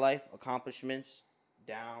things in my life, accomplishments,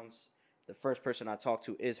 downs, the first person I talk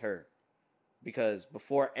to is her, because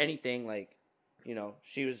before anything, like, you know,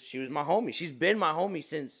 she was my homie. She's been my homie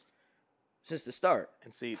since the start.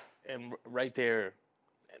 And see, and right there,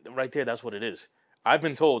 that's what it is. I've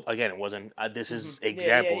been told, again, it wasn't. This is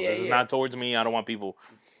examples. This is not towards me. I don't want people.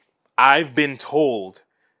 I've been told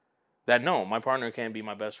that no, my partner can't be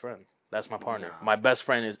my best friend. That's my partner. Nah. My best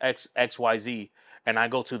friend is XYZ, and I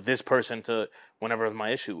go to this person to whenever it's my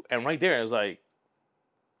issue. And right there, it's like,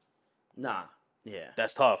 nah, yeah,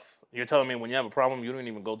 that's tough. You're telling me when you have a problem, you don't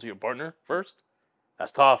even go to your partner first?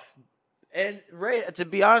 That's tough. And Ray, to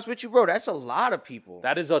be honest with you, bro, that's a lot of people.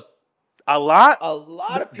 That is a lot. A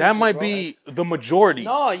lot of people. That might be the majority.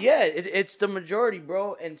 No, yeah, it's the majority,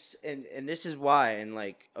 bro. And this is why. And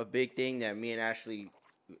like a big thing that me and Ashley,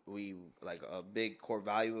 we like a big core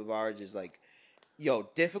value of ours is like, yo,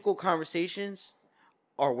 difficult conversations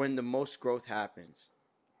are when the most growth happens.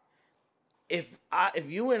 If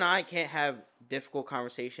you and I can't have difficult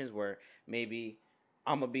conversations where maybe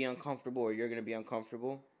I'm gonna be uncomfortable or you're gonna be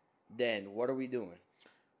uncomfortable, then what are we doing?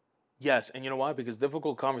 Yes, and you know why? Because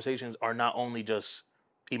difficult conversations are not only just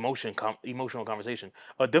emotional conversation.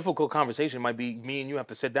 A difficult conversation might be me and you have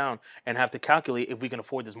to sit down and have to calculate if we can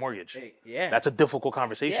afford this mortgage. Yeah. That's a difficult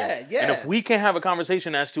conversation. Yeah. And if we can't have a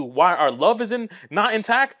conversation as to why our love is not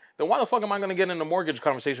intact, then why the fuck am I going to get in a mortgage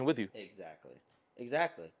conversation with you?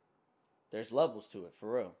 Exactly. There's levels to it,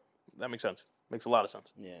 for real. That makes sense. Makes a lot of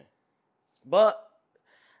sense. Yeah. But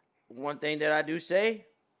one thing that I do say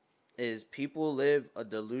is people live a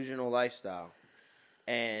delusional lifestyle.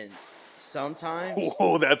 And sometimes...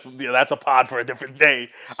 Oh, that's a pod for a different day.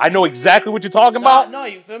 I know exactly what you're talking about. No,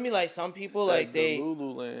 you feel me? Like some people, like they...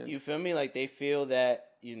 You feel me? Like they feel that,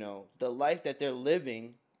 you know, the life that they're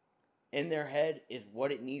living in their head is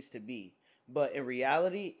what it needs to be. But in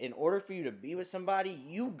reality, in order for you to be with somebody,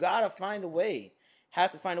 you gotta find a way.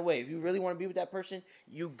 Have to find a way. If you really want to be with that person,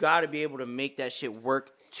 you gotta be able to make that shit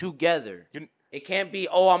work together. It can't be,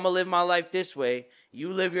 oh, I'm gonna live my life this way.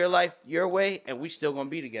 You live your life your way, and we still gonna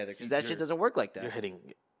be together. Because that shit doesn't work like that. You're hitting.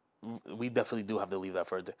 We definitely do have to leave that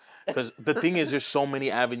further. Because the thing is, there's so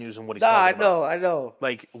many avenues in what he's talking about. I know.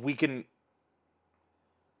 Like, we can...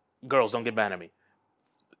 Girls, don't get mad at me.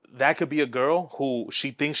 That could be a girl who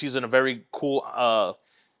she thinks she's in a very cool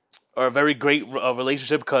or a very great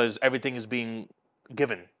relationship because everything is being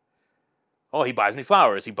given. Oh, he buys me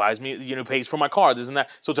flowers. He buys me, pays for my car, this and that.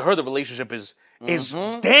 So to her, the relationship is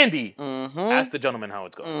dandy. Ask the gentleman how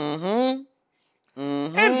it's going.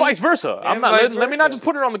 And vice versa. Let me not just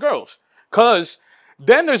put it on the girls. Because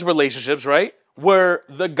then there's relationships, right, where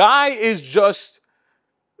the guy is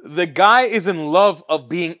in love of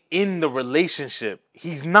being in the relationship.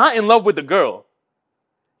 He's not in love with the girl.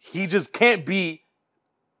 He just can't be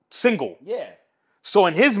single. Yeah. So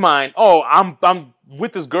in his mind, oh, I'm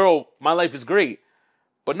with this girl. My life is great.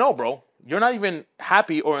 But no, bro. You're not even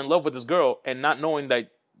happy or in love with this girl and not knowing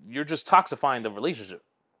that you're just toxifying the relationship.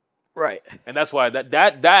 Right. And that's why that's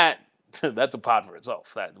a pod for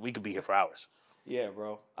itself. That we could be here for hours. Yeah,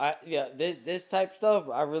 bro. This type stuff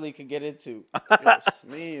I really could get into. Yes,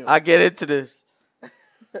 I get into this.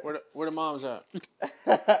 Where the moms at?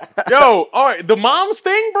 Yo, all right. The moms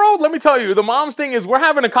thing, bro. Let me tell you, the moms thing is we're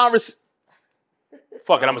having a conversation.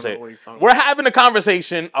 Fuck it, I'm gonna say it. We're having a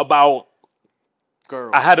conversation about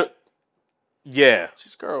girls. Yeah.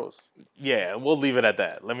 Just girls. Yeah, we'll leave it at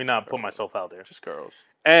that. Let me not put myself out there. Just girls.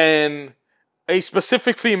 And a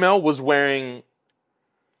specific female was wearing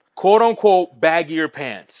quote unquote baggier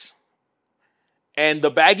pants. And the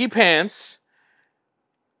baggy pants,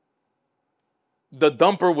 the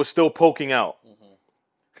dumper was still poking out.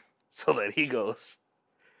 So that he goes,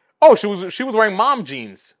 oh, she was wearing mom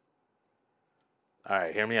jeans. All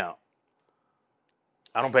right, hear me out.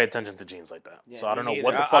 I don't pay attention to jeans like that, so I don't know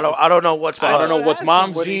what the fuck. I don't know what's. I don't know what's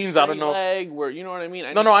mom's jeans. I don't know. Leg, where you know what I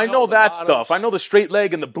mean? No, I know that stuff. I know the straight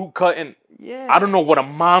leg and the boot cut, and I don't know what a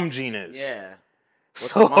mom jean is. Yeah.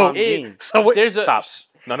 What's a mom jean? So there's stop.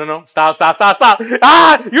 No. Stop.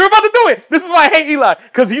 Ah, you're about to do it. This is why I hate Eli,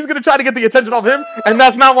 because he's gonna try to get the attention of him, and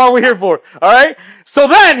that's not what we're here for. All right. So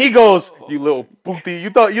then he goes, "You little booty. You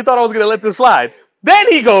thought I was gonna let this slide."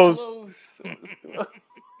 Then he goes.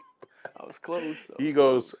 I was close. He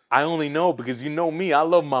goes, I only know because you know me. I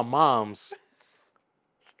love my moms.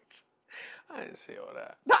 I didn't say all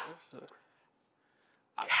that.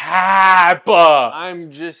 Kappa.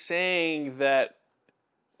 I'm just saying that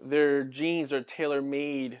their jeans are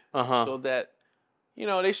tailor-made so that,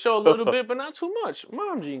 they show a little bit, but not too much.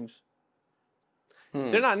 Mom jeans.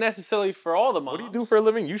 They're not necessarily for all the moms. What do you do for a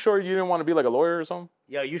living? You sure you didn't want to be like a lawyer or something?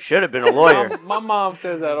 Yo, you should have been a lawyer. My mom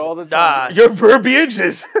says that all the time. Your verbiage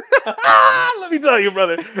is... Let me tell you,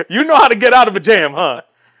 brother. You know how to get out of a jam, huh?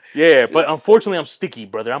 Yeah, but unfortunately, I'm sticky,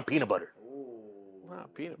 brother. I'm peanut butter.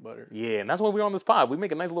 Peanut butter. Yeah, and that's why we're on this pod. We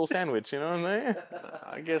make a nice little sandwich, you know what I'm saying?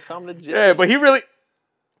 I guess I'm the judge. Yeah, but he really...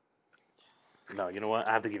 No, you know what?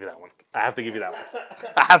 I have to give you that one. I have to give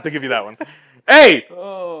you that one. Hey!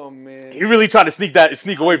 Oh, man. You really tried to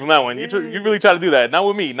sneak away from that one. You really tried to do that. Not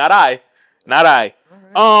with me. Not I. Right.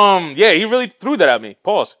 Yeah, he really threw that at me.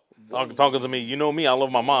 Pause. Talking to me. You know me. I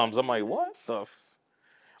love my moms. I'm like, what the...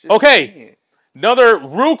 Okay. Another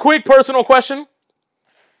real quick personal question.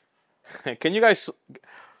 Can you guys...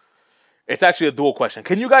 It's actually a dual question.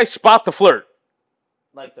 Can you guys spot the flirt?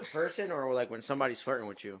 Like the person or like when somebody's flirting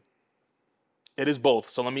with you? It is both.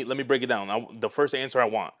 So let me break it down. The first answer I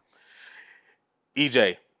want.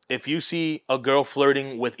 EJ, if you see a girl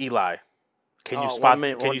flirting with Eli, can you spot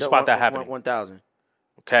that happening? 1,000.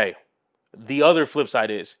 Okay. The other flip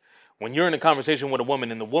side is when you're in a conversation with a woman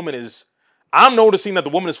and the woman is... I'm noticing that the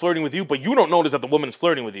woman is flirting with you, but you don't notice that the woman is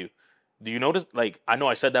flirting with you. Do you notice? Like, I know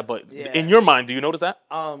I said that, but in your mind, do you notice that?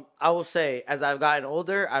 I will say, as I've gotten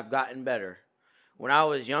older, I've gotten better. When I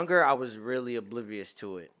was younger, I was really oblivious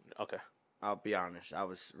to it. Okay. I'll be honest. I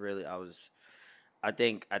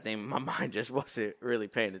think my mind just wasn't really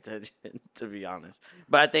paying attention, to be honest.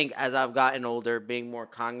 But I think as I've gotten older, being more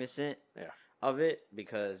cognizant of it,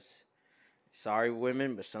 because, sorry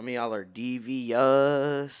women, but some of y'all are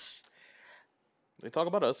devious. They talk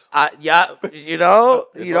about us. Yeah, you know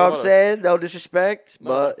what I'm saying? No disrespect,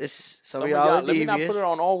 but it's some of y'all are devious. Let me not put it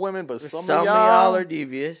on all women, but some of y'all are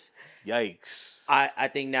devious. Yikes. I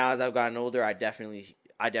think now as I've gotten older, I definitely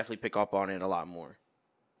pick up on it a lot more.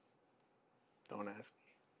 Don't ask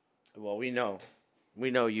me. Well, we know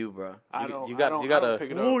you, bro. You gotta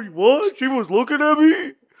pick it up. up. What? She was looking at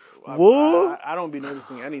me. What? I don't be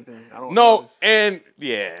noticing anything. I don't. No, notice. and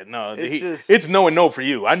yeah, no. It's no and no for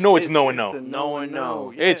you. I know it's no and no. No and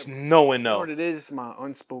no. Yeah, it's no and no. You know what it is? It's my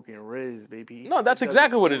unspoken riz, baby. No, that's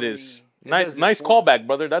exactly what it is. Nice callback,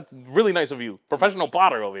 brother. That's really nice of you. Professional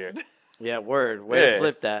plotter over here. Yeah, word. Way to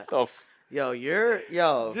flip that. Yo,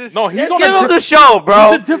 he's on give him the show,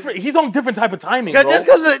 bro. He's on different type of timing, bro. Just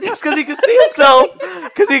because he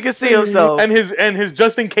can see himself. And his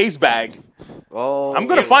just in case bag. Oh, I'm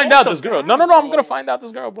gonna find out this girl. No, I'm gonna find out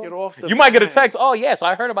this girl, bro. Get off the you might get a text. Oh yeah, so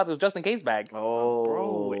I heard about this just in case bag. Oh,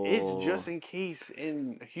 bro, it's just in case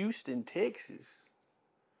in Houston, Texas.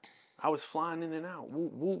 I was flying in and out.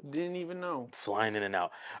 Whoop, didn't even know. Flying in and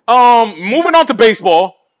out. Moving on to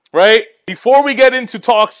baseball. Right? Before we get into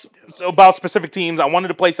talks about specific teams, I wanted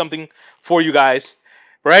to play something for you guys.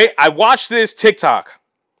 Right? I watched this TikTok,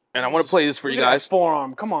 and I want to play this for you guys.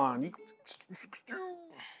 Forearm, come on.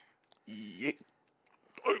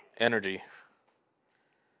 Energy.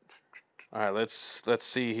 All right, let's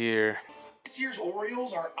see here. This year's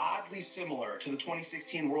Orioles are oddly similar to the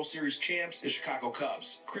 2016 World Series champs, the Chicago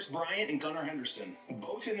Cubs. Chris Bryant and Gunnar Henderson,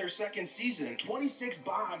 both in their second season, 26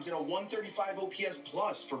 bombs and a 135 OPS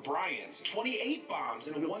plus for Bryant, 28 bombs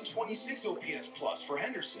and a 126 OPS plus for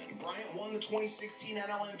Henderson. Bryant won the 2016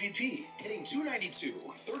 NL MVP, hitting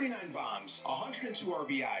 .292, 39 bombs, 102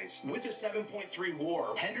 RBIs, with a 7.3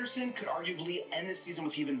 WAR. Henderson could arguably end the season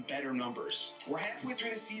with even better numbers. We're halfway through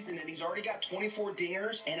the season and he's already got 24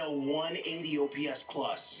 dingers and a 180 OPS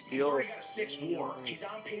plus. He's already got a 6 WAR. He's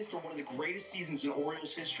on pace for one of the greatest seasons in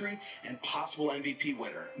Orioles history and possible MVP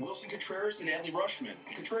winner. Wilson Contreras and Adley Rutschman.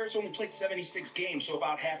 Contreras only played 76 games, so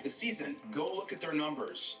about half the season. Go look at their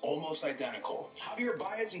numbers. Almost identical. Javier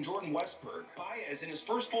Baez and Jordan Westberg. Baez in his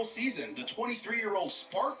first full season, the 23-year-old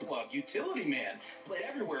spark plug utility man, played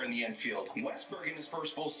everywhere in the infield. Westberg in his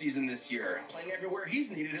first full season this year, playing everywhere he's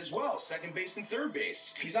needed as well, second base and third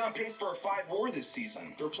base. He's on pace for a 5 WAR this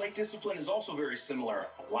season. Their plate discipline is also very similar.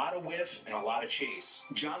 A lot of whiff and a lot of chase.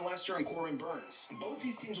 John Lester and Corbin Burns. Both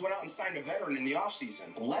these teams went out and signed a veteran in the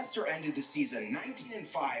offseason. Lester ended the season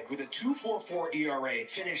 19-5 with a 2.44 ERA,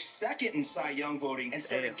 finished second in Cy Young voting, and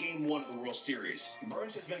started Game 1 of the World Series.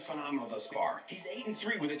 Burns has been phenomenal thus far. He's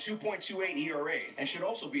 8-3 with a 2.28 ERA, and should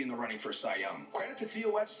also be in the running for Cy Young. Credit to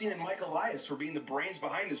Theo Epstein and Mike Elias for being the brains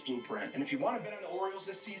behind this blueprint. And if you want to bet on the Orioles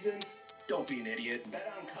this season, don't be an idiot.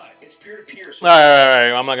 Bet on Cut. It's peer-to-peer. So all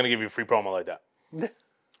right. I'm not going to give you a free promo like that.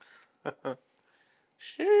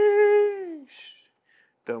 Sheesh.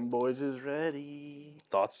 Them boys is ready.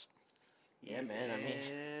 Thoughts? Yeah, man.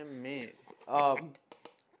 Man.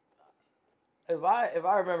 If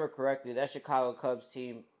I remember correctly, that Chicago Cubs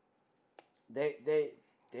team, they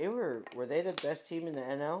were they the best team in the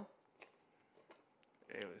NL?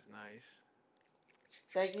 It was nice.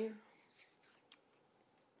 Thank you.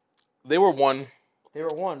 They were one. They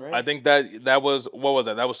were one, right? I think that was, what was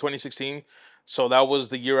that? That was 2016. So that was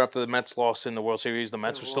the year after the Mets lost in the World Series. The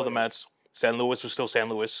Mets were still the Mets. San Luis was still San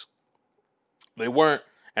Luis. They weren't,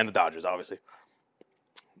 and the Dodgers, obviously.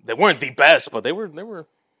 They weren't the best, but they were. Yeah,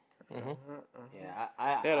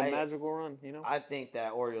 they had a magical run, you know? I think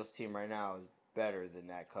that Orioles team right now is better than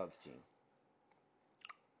that Cubs team.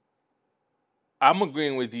 I'm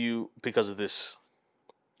agreeing with you because of this.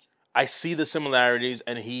 I see the similarities,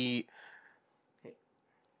 and it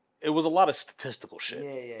was a lot of statistical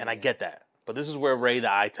shit, and I get that. But this is where Ray, the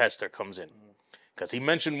eye tester, comes in. Because he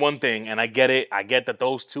mentioned one thing, and I get it. I get that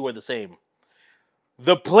those two are the same.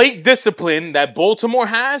 The plate discipline that Baltimore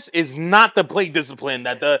has is not the plate discipline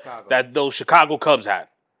that those Chicago Cubs had.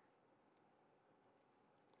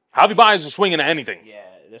 Javi Baez was swinging at anything. Yeah,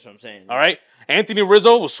 that's what I'm saying. All right? Anthony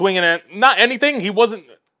Rizzo was swinging at not anything. He wasn't,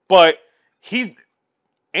 but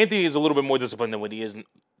Anthony is a little bit more disciplined than what he is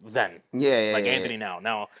then. Yeah. Like Anthony now.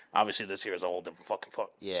 Now, obviously, this year is a whole different fucking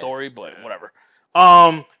story, but whatever.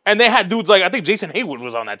 And they had dudes like, I think Jason Haywood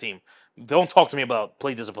was on that team. Don't talk to me about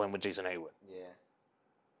play discipline with Jason Haywood. Yeah.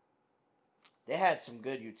 They had some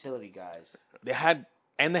good utility guys. They had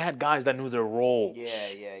guys that knew their roles.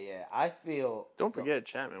 Yeah. I feel... Don't forget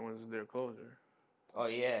Chapman was their closer. Oh,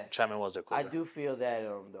 yeah. Chapman was their closer. I do feel that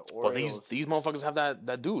the Orioles... Well, these motherfuckers have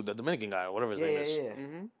that dude, the Dominican guy, or whatever his name is. Yeah.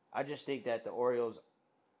 Mm-hmm. I just think that the Orioles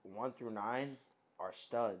 1 through 9 are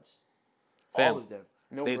studs. Fam, all of them.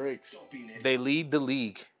 No breaks. They lead the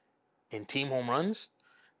league in team home runs.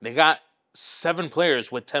 They got 7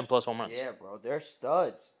 players with 10+ home runs. Yeah, bro. They're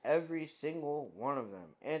studs. Every single one of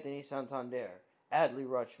them. Anthony Santander, Adley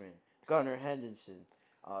Rutschman, Gunnar Henderson,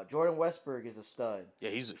 Jordan Westberg is a stud. Yeah,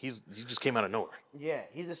 he just came out of nowhere. Yeah,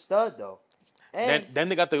 he's a stud though. And then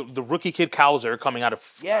they got the rookie kid Cowser coming out of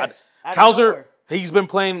Cowser. He's been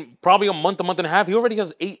playing probably a month and a half. He already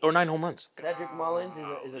has 8 or 9 home runs. Cedric Mullins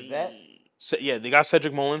is a vet. Yeah, they got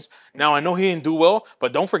Cedric Mullins. Now, I know he didn't do well,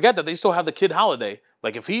 but don't forget that they still have the kid Holiday.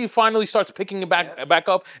 Like, if he finally starts picking it back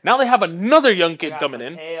up, now they have another young kid coming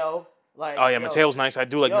in. Mateo's nice. I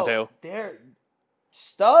do like Mateo. They're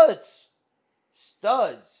studs.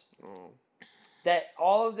 That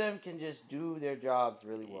all of them can just do their jobs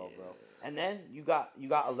really well, bro. And then you got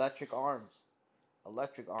electric arms.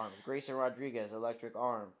 Grayson Rodriguez, electric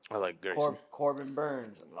arm. I like Grayson. Corbin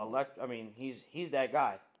Burns, he's that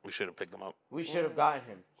guy. We should have picked him up. We should have gotten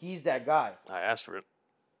him. He's that guy. I asked for it.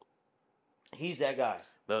 He's that guy.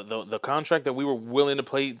 The contract that we were willing to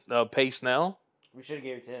pay Snell, we should have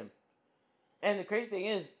gave it to him. And the crazy thing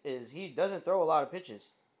is he doesn't throw a lot of pitches.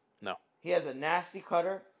 No. He has a nasty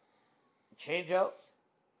cutter, changeup,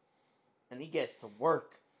 and he gets to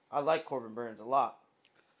work. I like Corbin Burns a lot.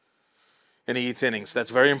 And he eats innings. That's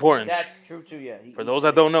very important. That's true too. Yeah. For those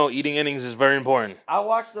that don't know, eating innings is very important. I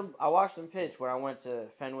watched them pitch when I went to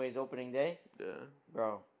Fenway's opening day. Yeah.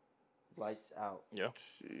 Bro, lights out. Yeah.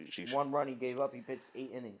 Jeez. 1 run he gave up. He pitched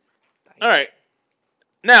 8 innings. All right.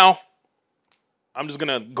 Now, I'm just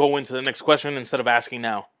gonna go into the next question instead of asking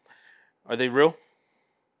now. Are they real?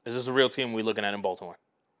 Is this a real team we're looking at in Baltimore?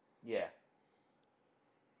 Yeah.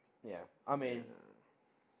 Yeah. I mean.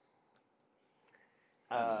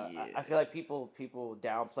 I feel like people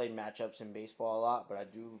downplay matchups in baseball a lot, but I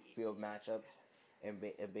do feel matchups in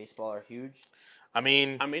baseball are huge. I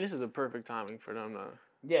mean, this is a perfect timing for them to.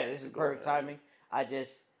 Yeah, this is perfect timing. I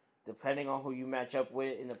just, depending on who you match up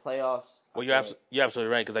with in the playoffs. Well, you're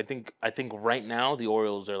absolutely right, because I think right now the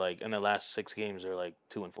Orioles are like, in the last 6 games they're like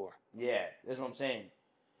 2-4. Yeah, that's what I'm saying.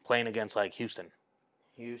 Playing against like Houston.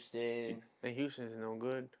 And Houston's no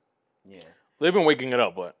good. Yeah. They've been waking it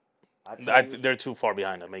up, but. They're too far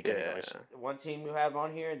behind to make any noise. One team you have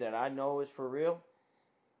on here that I know is for real.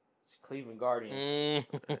 It's Cleveland Guardians.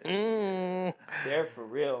 They're for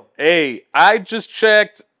real. Hey, I just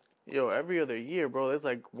checked. Yo, every other year, bro. It's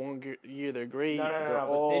like 1 year they're great.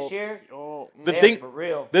 No. But this year, they're for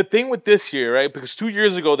real. The thing with this year, right? Because 2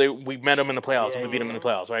 years ago we met them in the playoffs and we beat them in the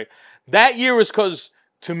playoffs, right? That year was because,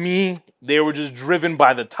 to me, they were just driven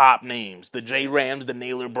by the top names. The J. Rams, the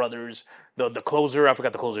Naylor brothers, the closer, I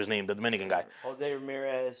forgot the closer's name, the Dominican guy. Jose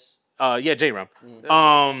Ramirez. Yeah, J. Ram. Still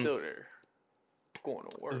there. Going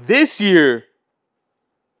to work. This year,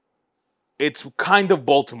 it's kind of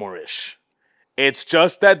Baltimore-ish. It's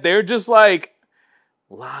just that they're just like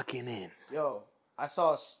locking in. Yo, I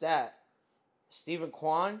saw a stat. Stephen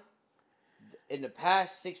Kwan, in the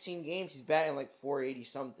past 16 games, he's batting like 480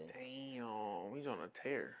 something. Damn, he's on a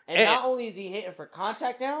tear. And not only is he hitting for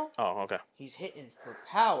contact now, okay, he's hitting for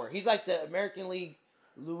power. He's like the American League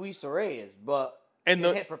Luis Reyes, but he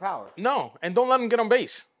hit for power. No, and don't let him get on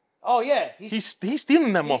base. Oh yeah, he's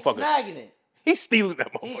stealing that motherfucker. He's snagging it. He's stealing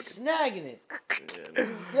that motherfucker. He's snagging it.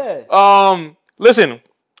 Yeah. Listen,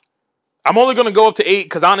 I'm only gonna go up to 8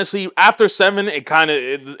 because honestly, after 7,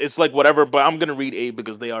 it's like whatever. But I'm gonna read 8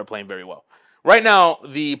 because they are playing very well. Right now,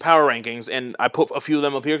 the power rankings, and I put a few of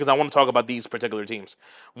them up here because I want to talk about these particular teams.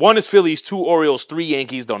 1 is Phillies, 2 Orioles, 3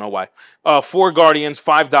 Yankees, don't know why. 4 Guardians,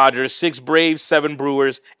 5 Dodgers, 6 Braves, 7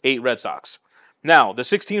 Brewers, 8 Red Sox. Now, the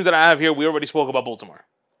 6 teams that I have here, we already spoke about Baltimore.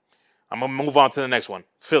 I'm going to move on to the next one.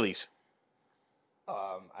 Phillies.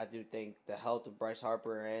 I do think the health of Bryce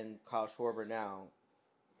Harper and Kyle Schwarber now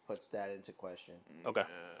puts that into question. Okay.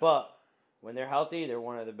 But when they're healthy, they're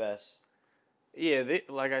one of the best. Yeah,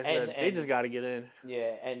 like I said, they just got to get in.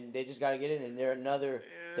 Yeah, and they just got to get in, and they're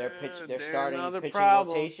starting pitching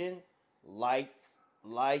problem. rotation,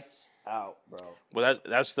 lights out, bro. Well, I think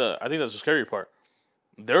that's the scary part.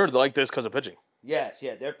 They're like this because of pitching. Yes,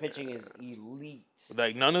 yeah, their pitching is elite.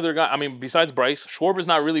 Like none of their guys. I mean, besides Bryce, Schwarber's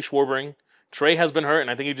not really Schwarbering. Trey has been hurt, and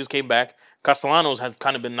I think he just came back. Castellanos has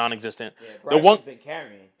kind of been non-existent. Yeah, Bryce has been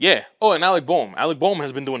carrying. Yeah. Oh, and Alec Boehm. Alec Boehm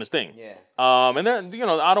has been doing his thing. Yeah. And then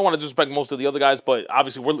I don't want to disrespect most of the other guys, but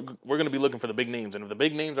obviously we're going to be looking for the big names, and if the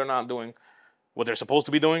big names are not doing what they're supposed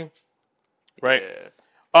to be doing, right?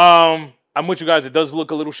 Yeah. I'm with you guys. It does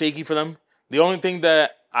look a little shaky for them. The only thing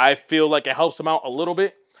that I feel like it helps them out a little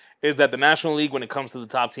bit is that the National League, when it comes to the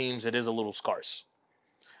top teams, it is a little scarce.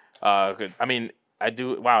 I mean, I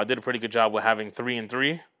did a pretty good job with having 3 and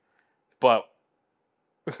 3, but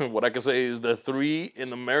what I can say is the 3 in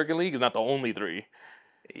the American League is not the only 3.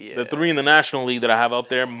 Yeah. The 3 in the National League that I have up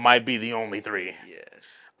there might be the only 3. Yeah.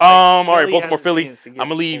 All right, Baltimore, Philly. I'm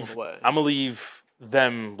gonna leave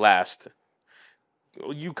them last.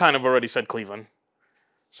 You kind of already said Cleveland,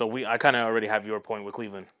 so I kind of already have your point with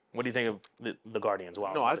Cleveland. What do you think of the Guardians?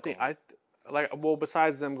 Wow. No,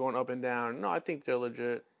 besides them going up and down, no, I think they're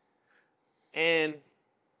legit. And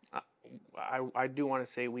I do want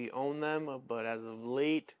to say we own them, but as of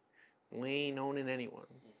late, we ain't owning anyone.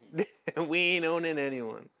 We ain't owning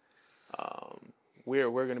anyone. We're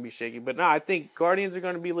going to be shaky. But no, I think Guardians are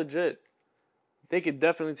going to be legit. They could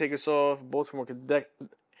definitely take us off. Baltimore could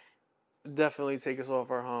definitely take us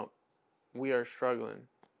off our hump. We are struggling.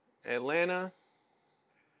 Atlanta.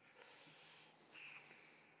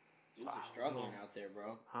 Dudes are struggling out there,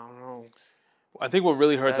 bro. I don't know. I think what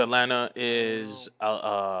really hurts Atlanta is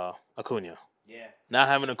Acuna. Yeah. Not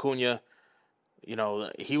having Acuna,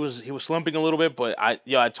 he was slumping a little bit, but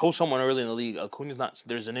I told someone early in the league, Acuna's not.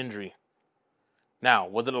 There's an injury. Now,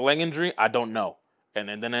 was it a leg injury? I don't know,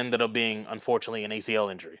 and then ended up being unfortunately an ACL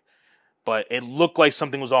injury. But it looked like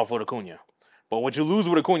something was off with Acuna. But what you lose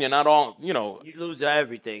with Acuna, not all, You lose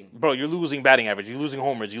everything. Bro, you're losing batting average. You're losing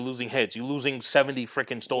homers. You're losing hits. You're losing 70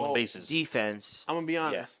 freaking stolen bases. Defense. I'm going to be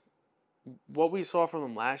honest. Yeah. What we saw from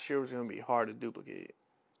him last year was going to be hard to duplicate.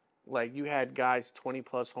 Like, you had guys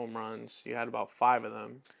 20-plus home runs. You had about 5 of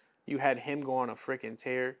them. You had him go on a freaking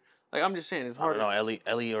tear. Like, I'm just saying, it's hard. No,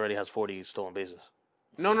 Ellie already has 40 stolen bases.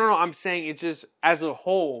 No. I'm saying it's just as a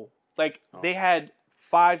whole. Like, they had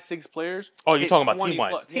 5-6 players. Oh, you're talking about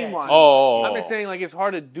team-wise? Team-wise. Oh. I'm just saying, like, it's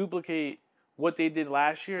hard to duplicate what they did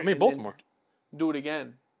last year. I mean, Baltimore. Do it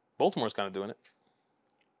again. Baltimore's kind of doing it.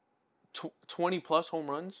 20-plus home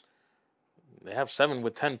runs? They have 7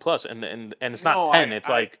 with 10-plus, and it's not 10. It's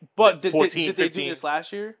like 14, did they 15. do this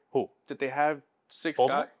last year? Who? Did they have 6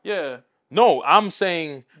 Baltimore? guys? Yeah. No, I'm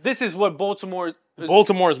saying... This is what Baltimore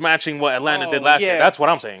is matching what Atlanta did last year. That's what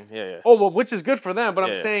I'm saying. Yeah. Oh, well, which is good for them, but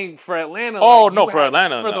I'm saying for Atlanta... for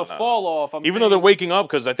Atlanta. For the fall off, Even though they're waking up,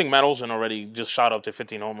 because I think Matt Olson already just shot up to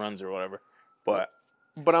 15 home runs or whatever.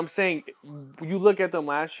 But I'm saying, you look at them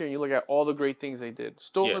last year and you look at all the great things they did.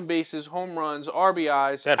 Stolen bases, home runs,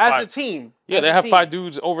 RBIs, as a team. Yeah, they have 5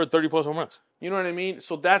 dudes over 30-plus home runs. You know what I mean?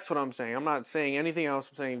 So that's what I'm saying. I'm not saying anything else.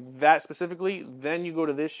 I'm saying that specifically. Then you go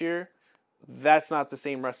to this year, that's not the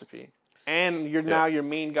same recipe. And now your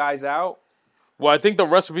main guy's out. Well, I think the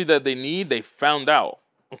recipe that they need, they found out.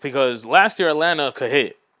 Because last year Atlanta could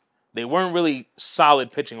hit. They weren't really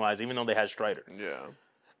solid pitching-wise, even though they had Strider. Yeah.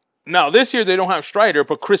 Now, this year they don't have Strider,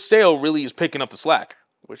 but Chris Sale really is picking up the slack.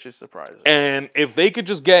 Which is surprising. And if they could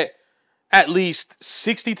just get at least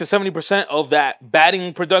 60 to 70% of that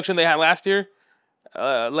batting production they had last year,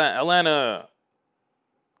 Atlanta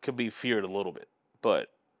could be feared a little bit. But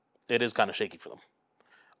it is kind of shaky for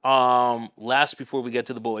them. Last, before we get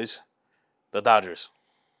to the boys, the Dodgers.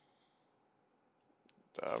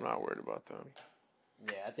 I'm not worried about them.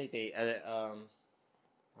 Yeah, I think they...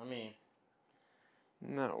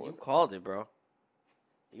 No. You called it, bro.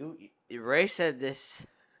 Ray said this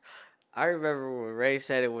I remember when Ray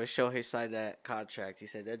said it when Shohei signed that contract. He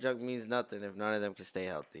said that junk means nothing if none of them can stay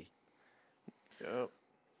healthy. Yep.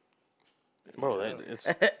 Bro, it's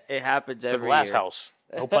it happens it's every a glass year. house.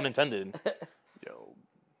 No pun intended.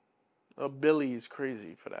 Yo, Billy is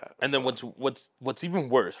crazy for that. And then what's even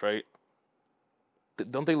worse, right?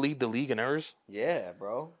 Don't they lead the league in errors? Yeah,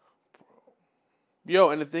 bro. Yo,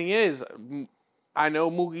 and the thing is, I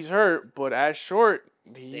know Mookie's hurt, but as short,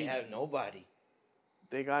 they have nobody.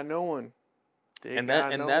 They got no one.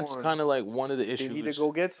 That's kind of like one of the issues. They need to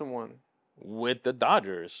go get someone. With the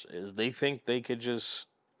Dodgers is they think they could just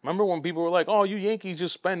remember when people were like, "Oh, you Yankees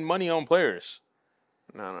just spend money on players."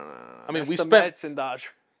 No. I mean, That's we the spent Mets and Dodgers.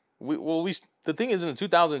 The thing is in the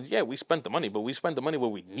 2000s, yeah, we spent the money, but we spent the money where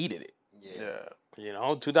we needed it. Yeah. You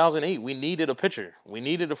know, 2008, we needed a pitcher. We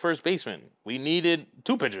needed a first baseman. We needed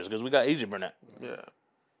 2 pitchers because we got AJ Burnett. Yeah. You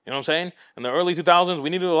know what I'm saying? In the early 2000s, we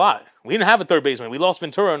needed a lot. We didn't have a third baseman. We lost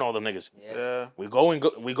Ventura and all them niggas. Yeah. We go and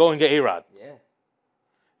get A-Rod. Yeah.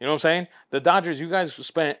 You know what I'm saying? The Dodgers, you guys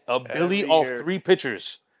spent $1 billion off 3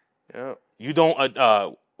 pitchers. Yep. You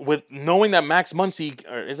don't with knowing that Max Muncy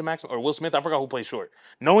or Will Smith, I forgot who plays short.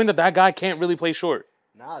 Knowing that guy can't really play short.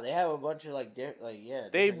 Nah, they have a bunch of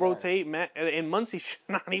They rotate and Muncy should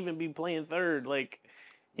not even be playing third. Like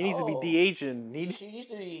he needs to be DHing. He needs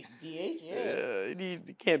to be DH. Yeah. He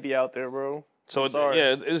can't be out there, bro. So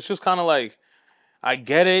it's just kind of like I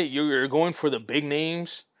get it. You're going for the big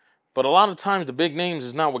names, but a lot of times the big names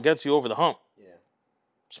is not what gets you over the hump. Yeah.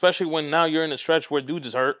 Especially when now you're in a stretch where dudes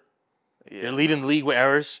is hurt. Yeah. You're leading the league with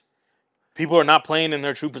errors. People are not playing in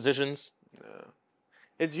their true positions. Yeah.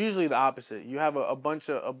 It's usually the opposite. You have a bunch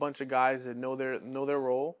of guys that know their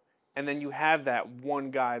role, and then you have that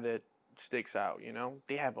one guy that sticks out. You know,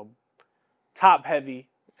 they have a top heavy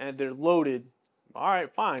and they're loaded. All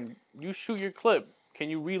right, fine. You shoot your clip.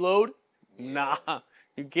 Can you reload? Yeah. Nah,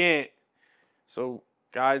 you can't. So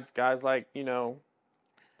guys like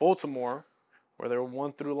Baltimore, where they're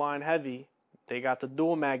 1 through line heavy. They got the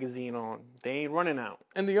dual magazine on. They ain't running out.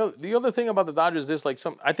 And the other thing about the Dodgers is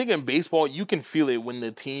I think in baseball you can feel it when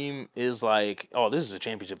the team is like, oh, this is a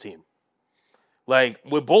championship team. Like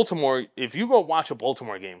with Baltimore, if you go watch a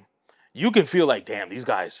Baltimore game, you can feel like, damn, these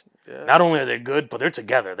guys. Yeah. Not only are they good, but they're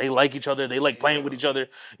together. They like each other. They like playing with each other.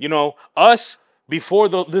 You know, us before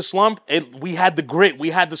this slump, we had the grit,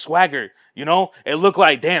 we had the swagger. You know, it looked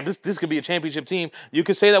like, damn, this could be a championship team. You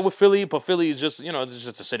could say that with Philly, but Philly is just, it's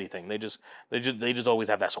just a city thing. They just always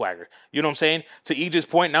have that swagger. You know what I'm saying? To EJ's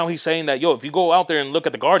point, now he's saying that, if you go out there and look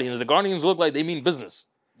at the Guardians look like they mean business.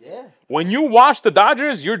 Yeah. When you watch the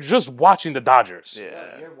Dodgers, you're just watching the Dodgers.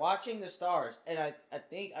 Yeah. You're watching the stars, and I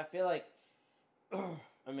feel like,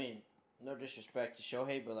 I mean, no disrespect to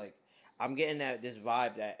Shohei, but like, I'm getting this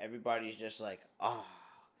vibe that everybody's just like,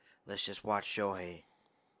 let's just watch Shohei.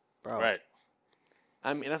 Bro. Right.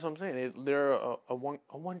 I mean, that's what I'm saying. They're a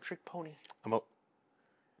one-trick pony. I'm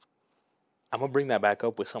gonna bring that back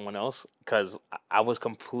up with someone else because I was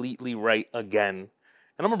completely right again, and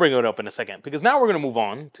I'm gonna bring it up in a second because now we're gonna move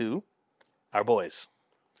on to our boys,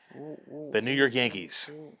 the New York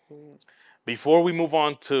Yankees. Before we move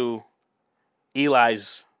on to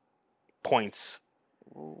Eli's points,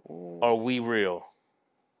 are we real?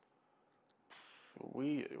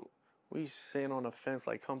 We sitting on a fence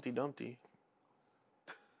like Humpty Dumpty.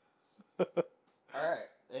 All right,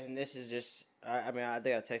 and this is just. I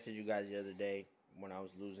think I texted you guys the other day when I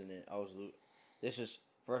was losing it. This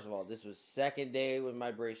was second day with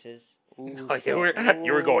my braces. You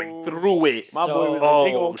were going through it. My boy was like,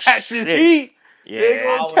 they gonna catch his heat. Yeah. They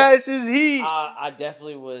gonna catch his heat. I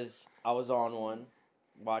definitely was. I was on one,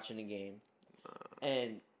 watching the game,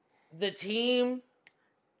 and the team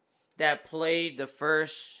that played the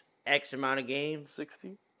first X amount of games,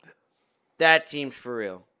 60. That team's for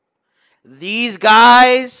real. These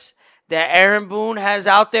guys that Aaron Boone has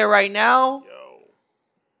out there right now,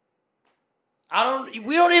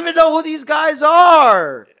 we don't even know who these guys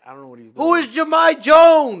are. I don't know what he's doing. Who is Jahmai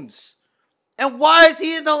Jones? And why is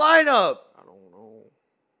he in the lineup? I don't know.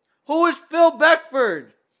 Who is Phil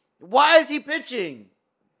Beckford? Why is he pitching?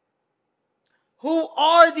 Who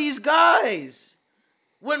are these guys?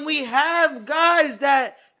 When we have guys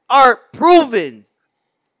that are proven.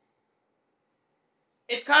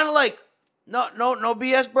 It's kind of like, no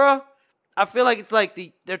BS, bro. I feel like it's like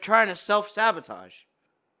they're trying to self-sabotage.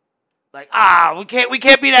 Like, we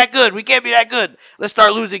can't be that good. We can't be that good. Let's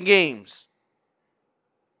start losing games.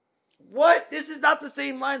 What? This is not the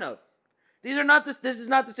same lineup. This is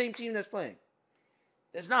not the same team that's playing.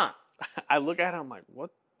 It's not. I look at him, I'm like, what?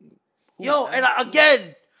 And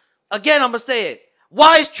again, I'm going to say it.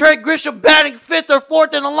 Why is Trent Grisham batting 5th or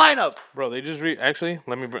 4th in the lineup? Bro, they just actually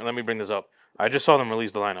let me bring this up. I just saw them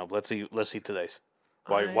release the lineup. Let's see today's.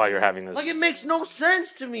 While you're having this. Like, it makes no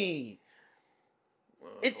sense to me.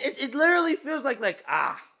 It literally feels like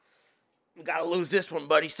we gotta lose this one,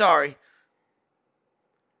 buddy. Sorry.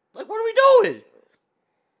 Like, what are we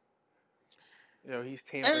doing? He's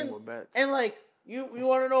tampering with bets. And like, you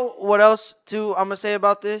want to know what else too? I'm gonna say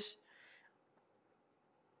about this.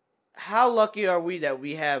 How lucky are we that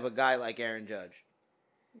we have a guy like Aaron Judge?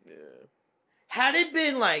 Yeah. Had it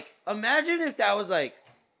been like, imagine if that was like,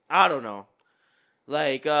 I don't know,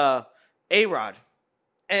 like A-Rod,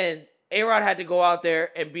 and A-Rod had to go out there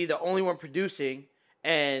and be the only one producing,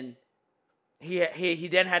 and he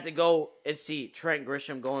then had to go and see Trent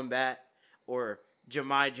Grisham going bat or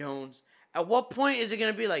Jahmai Jones. At what point is it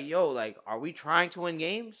going to be like, yo, like, are we trying to win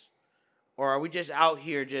games? Or are we just out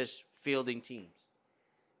here just fielding teams?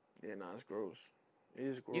 Yeah, it's gross. It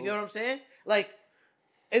is gross. You get what I'm saying? Like,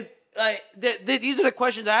 these are the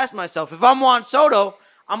questions I ask myself. If I'm Juan Soto,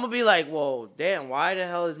 I'm going to be like, whoa, damn, why the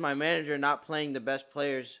hell is my manager not playing the best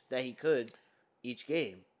players that he could each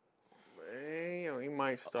game? He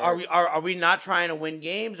might start. Are we not trying to win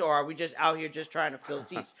games, or are we just out here just trying to fill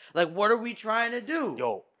seats? Like, what are we trying to do?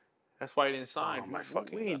 Yo. That's why he didn't sign. Oh, my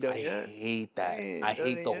fucking we ain't God. done yet. I hate that. I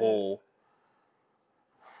hate the yet. whole...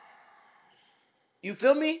 You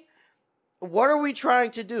feel me? What are we trying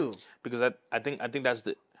to do? Because I think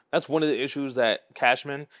that's one of the issues that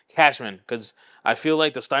Cashman, because I feel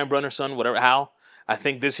like the Steinbrenner son, whatever, Hal, I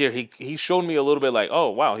think this year he showed me a little bit like, oh,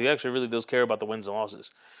 wow, he actually really does care about the wins and losses.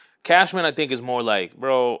 Cashman, I think, is more like,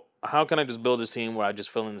 bro, how can I just build this team where I just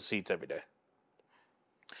fill in the seats every day?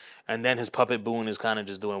 And then his puppet Boone is kind of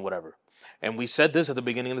just doing whatever. And we said this at the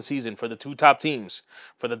beginning of the season for the two top teams.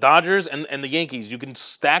 For the Dodgers and the Yankees, you can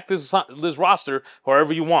stack this roster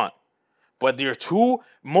however you want. But your two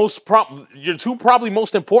probably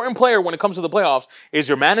most important player when it comes to the playoffs is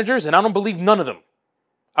your managers, and I don't believe none of them.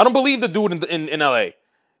 I don't believe the dude in LA.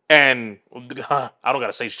 And I don't got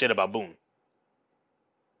to say shit about Boone.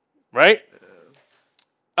 Right?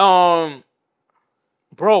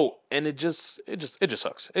 Bro, and it just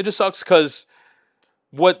sucks. It just sucks because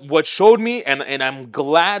what showed me, and I'm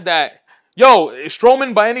glad that, yo,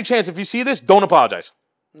 Stroman, by any chance, if you see this, don't apologize.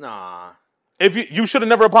 Nah. If you should have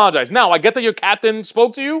never apologized. Now, I get that your captain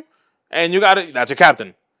spoke to you, and that's your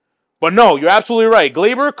captain. But no, you're absolutely right.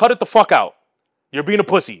 Glaber, cut it the fuck out. You're being a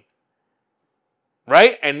pussy.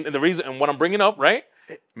 Right? And the reason, and what I'm bringing up, right?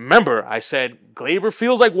 Remember, I said Glaber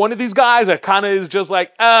feels like one of these guys that kind of is just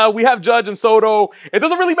like, we have Judge and Soto. It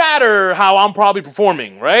doesn't really matter how I'm probably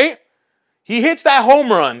performing, right? He hits that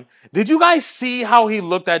home run. Did you guys see how he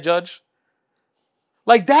looked at Judge?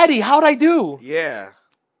 Like, Daddy, how'd I do? Yeah.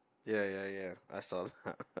 I saw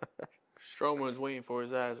that. Stroman was waiting for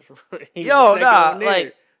his ass.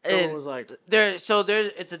 Stroman was like,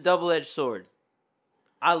 it's a double-edged sword.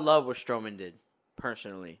 I love what Stroman did,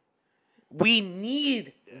 personally. We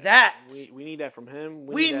need that. We need that from him.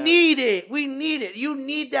 We need it. You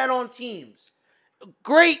need that on teams.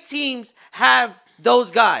 Great teams have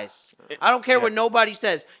those guys. I don't care what nobody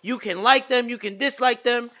says. You can like them. You can dislike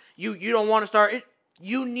them. You don't want to start it.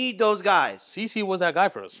 You need those guys. CC was that guy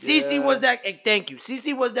for us. CC was that. Thank you.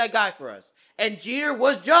 CC was that guy for us. And Jeter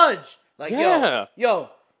was Judge. Like, yo,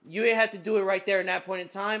 you ain't have to do it right there in that point in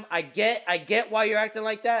time. I get why you're acting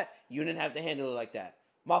like that. You didn't have to handle it like that.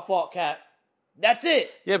 My fault, Cap. That's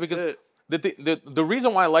it. Yeah, because the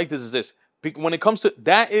reason why I like this is this. When it comes to,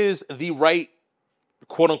 that is the right,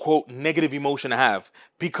 quote unquote, negative emotion to have.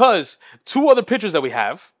 Because two other pitchers that we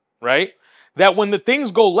have, right? That when the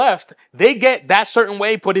things go left, they get that certain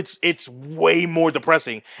way, but it's way more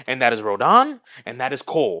depressing. And that is Rodon and that is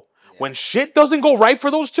Cole. Yeah. When shit doesn't go right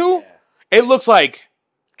for those two, it looks like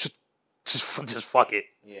just fuck it.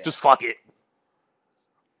 Yeah. Just fuck it.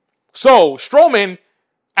 So Stroman,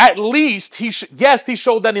 at least he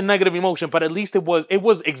showed that in negative emotion, but at least it was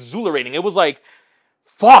exhilarating. It was like,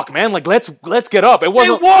 fuck, man, like let's get up. It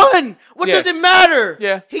wasn't. They won. What does it matter?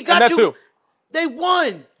 Yeah, he got you. Too. They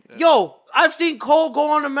won. Yeah. Yo, I've seen Cole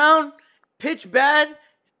go on the mound, pitch bad,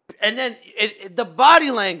 and then the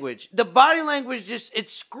body language just it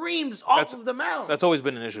screams off of the mound. That's always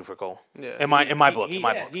been an issue for Cole. Yeah, in my book. He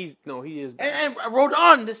is. Bad. And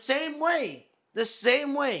Rodon the same way.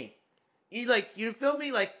 You feel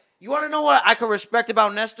me? Like, you want to know what I could respect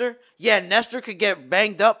about Nestor? Yeah, Nestor could get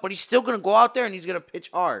banged up, but he's still going to go out there and he's going to pitch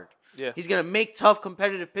hard. Yeah. He's going to make tough,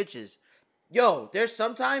 competitive pitches. Yo, there's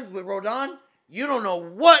sometimes with Rodon, you don't know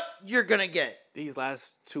what you're going to get. These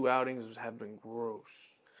last two outings have been gross.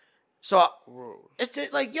 So it's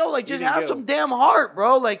just like, yo, like just have some damn heart,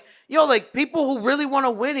 bro. Like, yo, like people who really want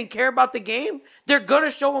to win and care about the game, they're gonna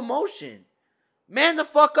show emotion. Man the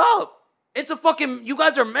fuck up. It's a fucking, you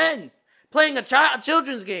guys are men playing a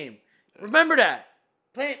children's game. Remember that.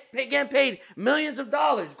 Getting paid millions of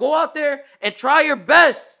dollars. Go out there and try your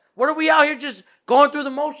best. What are we out here just going through the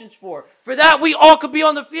motions for? For that, we all could be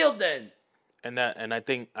on the field then. And I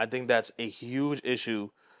think that's a huge issue.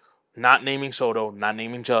 Not naming Soto, not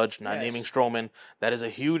naming Judge, not naming Stroman. That is a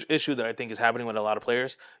huge issue that I think is happening with a lot of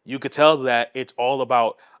players. You could tell that it's all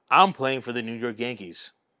about, I'm playing for the New York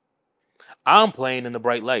Yankees. I'm playing in the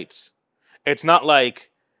bright lights. It's not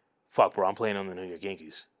like, fuck, bro, I'm playing on the New York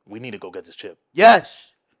Yankees. We need to go get this chip.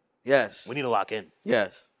 Yes. Yes. We need to lock in.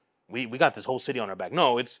 Yes. We got this whole city on our back.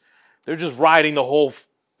 No, they're just riding the whole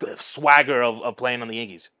swagger of playing on the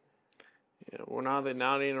Yankees. Yeah, well, now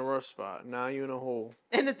they're in a rough spot. Now you're in a hole.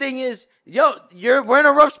 And the thing is, yo, we're in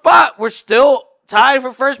a rough spot. We're still tied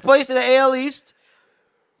for first place in the AL East.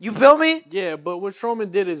 You feel me? Yeah, but what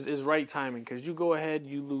Stroman did is right timing, because you go ahead,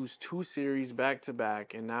 you lose 2 series back to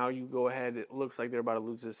back, and now you go ahead, it looks like they're about to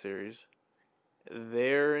lose this series.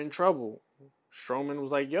 They're in trouble. Stroman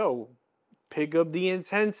was like, yo, pick up the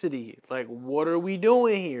intensity. Like, what are we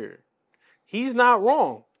doing here? He's not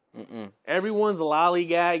wrong. Everyone's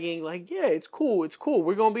lollygagging, like, yeah, it's cool.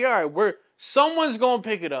 We're gonna be all right. Someone's gonna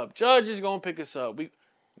pick it up. Judge is gonna pick us up.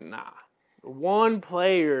 Nah. One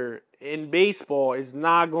player in baseball is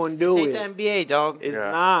not gonna do it. It's the NBA, dog. It's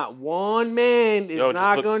not. One man is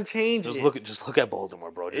not gonna change it. Just look at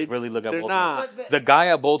Baltimore, bro. Just really look at Baltimore. Not. The guy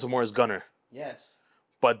at Baltimore is Gunnar. Yes.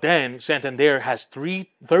 But then Santander has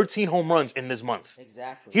 13 home runs in this month.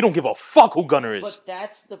 Exactly. He don't give a fuck who Gunnar is. But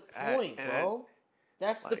that's the point, bro.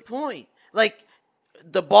 That's the point. Like,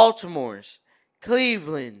 the Baltimores,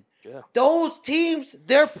 Cleveland, those teams,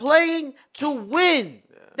 they're playing to win.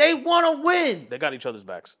 Yeah. They want to win. They got each other's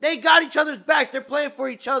backs. They're playing for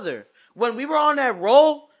each other. When we were on that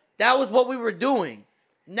roll, that was what we were doing.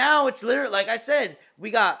 Now it's literally, like I said, we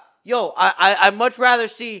got, I'd much rather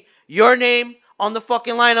see your name on the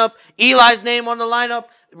fucking lineup, Eli's name on the lineup,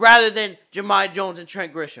 rather than Jahmai Jones and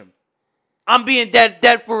Trent Grisham. I'm being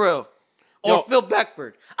dead for real. Or Phil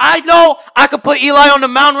Beckford. I know I could put Eli on the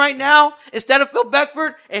mound right now instead of Phil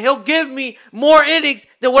Beckford, and he'll give me more innings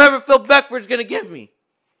than whatever Phil Beckford's going to give me.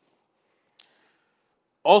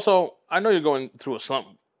 Also, I know you're going through a slump.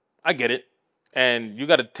 I get it. And you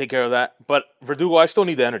got to take care of that. But Verdugo, I still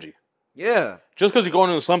need the energy. Yeah. Just because you're going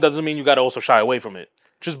in a slump doesn't mean you got to also shy away from it.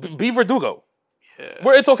 Just be Verdugo. Yeah.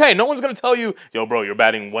 Where it's okay. No one's going to tell you, yo, bro, you're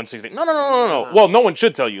batting 160. No. Well, no one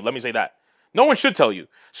should tell you. Let me say that. No one should tell you.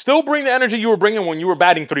 Still bring the energy you were bringing when you were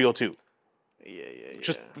batting 302. Yeah.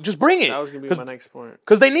 Just bring it. That was going to be my next point.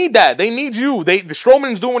 Because they need that. They need you. The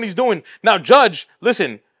Stroman's doing what he's doing. Now, Judge,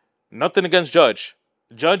 listen, nothing against Judge.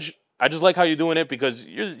 Judge, I just like how you're doing it because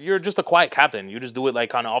you're just a quiet captain. You just do it like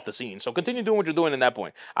kind of off the scene. So continue doing what you're doing in that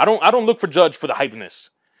point. I don't look for Judge for the hypeness.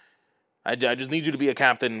 I just need you to be a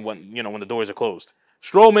captain when the doors are closed.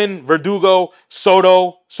 Stroman, Verdugo,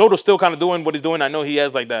 Soto. Soto's still kind of doing what he's doing. I know he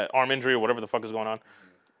has like that arm injury or whatever the fuck is going on.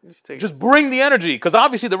 Just bring the energy, because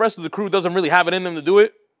obviously the rest of the crew doesn't really have it in them to do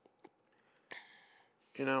it.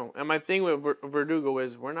 And my thing with Verdugo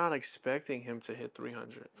is we're not expecting him to hit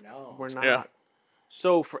 300. No. We're not. Yeah.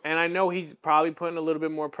 So, and I know he's probably putting a little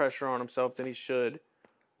bit more pressure on himself than he should,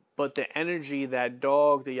 but the energy, that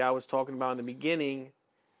dog that y'all was talking about in the beginning,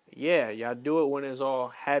 yeah, y'all do it when it's all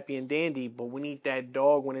happy and dandy, but we need that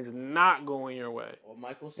dog when it's not going your way. What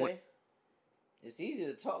Michael say? It's easy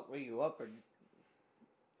to talk when you up, or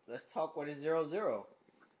let's talk when it's 0-0.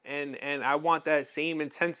 And I want that same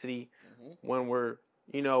intensity when we're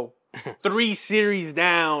 3 series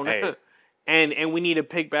down, and we need to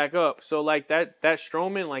pick back up. So like that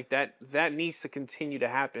Stroman, like that needs to continue to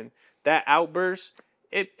happen. That outburst,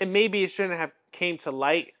 it maybe it shouldn't have came to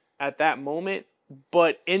light at that moment.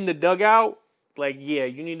 But in the dugout, like, yeah,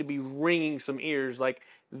 you need to be ringing some ears. Like,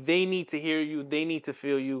 they need to hear you. They need to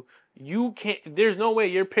feel you. You can't. There's no way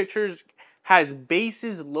your pitchers has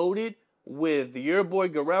bases loaded with your boy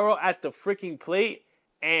Guerrero at the freaking plate,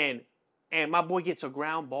 and my boy gets a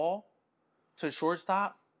ground ball to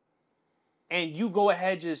shortstop, and you go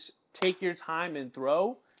ahead, just take your time and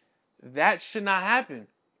throw. That should not happen.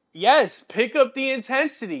 Yes, pick up the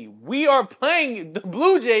intensity. We are playing the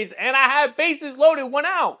Blue Jays, and I have bases loaded, 1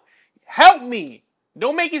 out. Help me.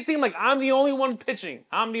 Don't make it seem like I'm the only one pitching.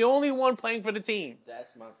 I'm the only one playing for the team.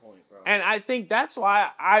 That's my point, bro. And I think that's why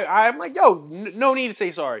I'm like, yo, no need to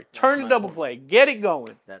say sorry. Turn the double play. Get it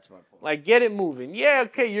going. That's my point. Like, get it moving. Yeah,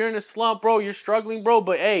 okay, you're in a slump, bro. You're struggling, bro.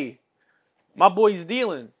 But, hey, my boy's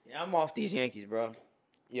dealing. Yeah, I'm off these Yankees, bro.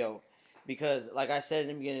 Yo, Because, like I said in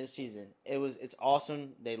the beginning of the season, it's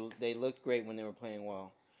awesome. They looked great when they were playing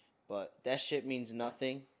well, but that shit means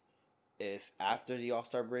nothing if after the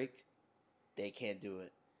All-Star break they can't do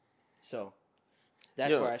it. So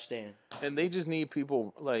that's where I stand. And they just need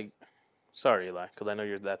people like, sorry, Eli, because I know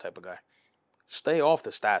you're that type of guy. Stay off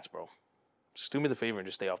the stats, bro. Just do me the favor and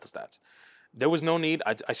just stay off the stats. There was no need.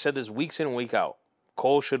 I said this weeks in and week out.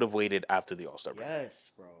 Cole should have waited after the All-Star break.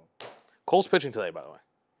 Yes, bro. Cole's pitching today, by the way.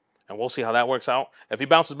 And we'll see how that works out. If he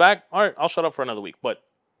bounces back, all right, I'll shut up for another week. But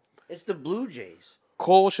it's the Blue Jays.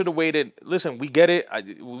 Cole should have waited. Listen, we get it.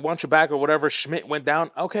 We want you back or whatever. Schmidt went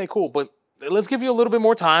down. Okay, cool. But let's give you a little bit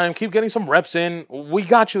more time. Keep getting some reps in. We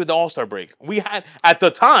got you at the All-Star break. We had, at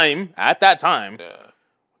that time,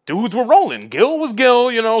 dudes were rolling. Gil was Gil.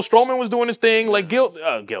 Stroman was doing his thing. Like, Gil.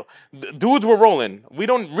 Dudes were rolling. We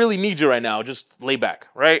don't really need you right now. Just lay back,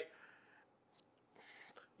 right?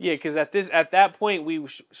 Yeah, because at that point, we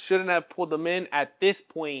shouldn't have pulled them in. At this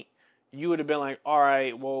point, you would have been like, all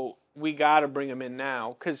right, well, we got to bring him in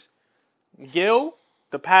now. Because Gil,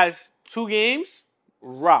 the past 2 games,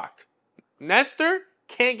 rocked. Nestor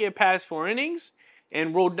can't get past 4 innings.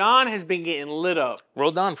 And Rodon has been getting lit up.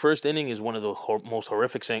 Rodon first inning is one of the most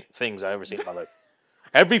horrific things I've ever seen in my life.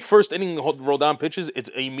 Every first inning Rodon pitches, it's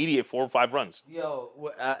immediate 4 or 5 runs. Yo,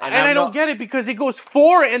 and I don't get it because it goes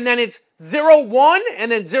 4 and then it's 0-1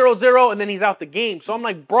 and then 0-0 and then he's out the game. So I'm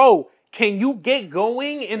like, bro, can you get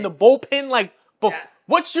going in the bullpen? Like,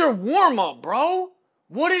 what's your warm up, bro?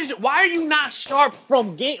 Why are you not sharp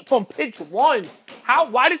from pitch 1?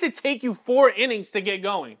 Why does it take you 4 innings to get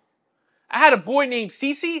going? I had a boy named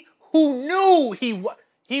Cece who knew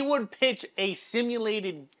he would pitch a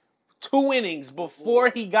simulated 2 innings before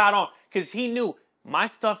he got on because he knew my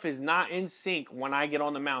stuff is not in sync when I get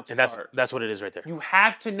on the mound. And that's what it is right there. You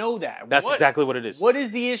have to know that. That's exactly what it is. What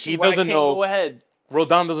is the issue? He doesn't know. Go ahead.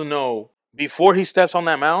 Rodon doesn't know before he steps on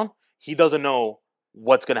that mound. He doesn't know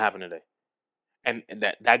what's gonna happen today, and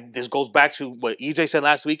that this goes back to what EJ said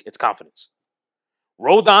last week. It's confidence.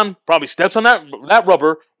 Rodon probably steps on that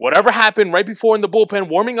rubber. Whatever happened right before in the bullpen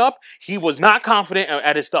warming up, he was not confident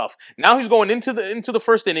at his stuff. Now he's going into the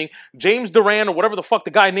first inning. James Duran or whatever the fuck the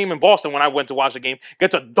guy named in Boston when I went to watch the game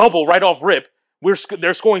gets a double right off rip.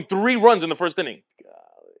 They're scoring 3 runs in the first inning.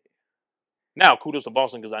 Golly. Now kudos to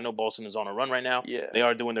Boston because I know Boston is on a run right now. Yeah, they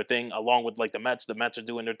are doing their thing along with like the Mets. The Mets are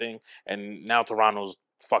doing their thing, and now Toronto's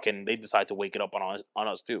fucking. They decide to wake it up on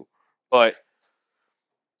us too, but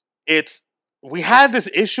it's. We had this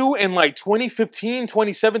issue in like 2015,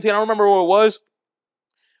 2017. I don't remember what it was.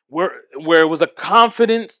 Where it was a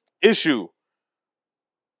confidence issue.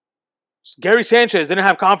 Gary Sanchez didn't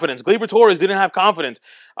have confidence. Gleyber Torres didn't have confidence.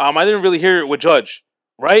 I didn't really hear it with Judge,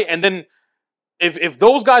 right? And then if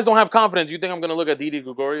those guys don't have confidence, you think I'm gonna look at Didi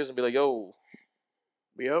Gregorius and be like, "Yo,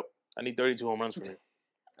 yep, I need 32 home runs for me."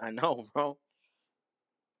 I know, bro.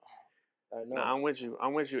 I know. Nah, I'm with you.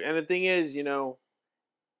 And the thing is,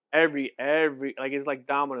 every like it's like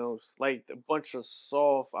dominoes, like a bunch of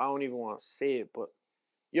soft. I don't even want to say it, but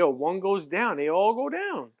one goes down, they all go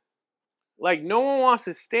down. Like no one wants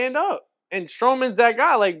to stand up, and Stroman's that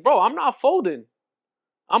guy. Like, bro, I'm not folding.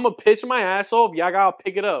 I'm gonna pitch my ass off. Y'all gotta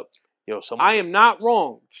pick it up. I am not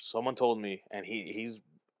wrong. Someone told me, and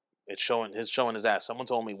it's showing his ass. Someone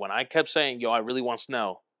told me when I kept saying, "Yo, I really want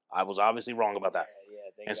Snell," I was obviously wrong about that.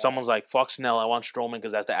 And someone's like, "Fuck Snell, I want Stroman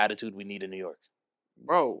because that's the attitude we need in New York."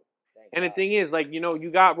 Bro, and the thing is, like, you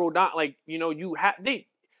got Rodon, like,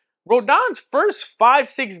 Rodon's first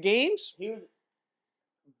 5-6 games,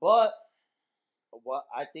 but what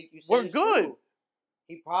I think you said we're good. True.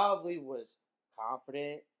 He probably was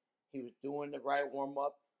confident. He was doing the right warm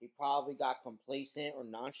up. He probably got complacent or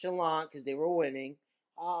nonchalant because they were winning.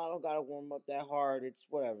 Oh, I don't gotta warm up that hard. It's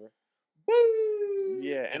whatever. Boo!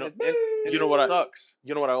 Yeah, and you know what sucks.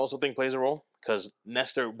 You know what I also think plays a role? Because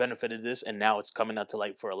Nestor benefited this, and now it's coming out to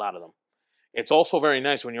light for a lot of them. It's also very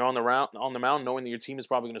nice when you're on the mound, knowing that your team is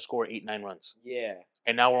probably going to score 8-9 runs. Yeah.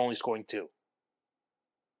 And now we're only scoring 2.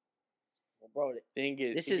 Well, bro,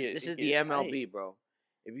 this is the MLB, tight. Bro.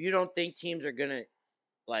 If you don't think teams are gonna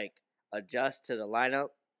like adjust to the lineup,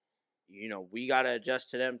 we gotta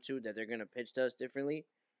adjust to them too. That they're gonna pitch to us differently.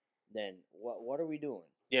 Then what are we doing?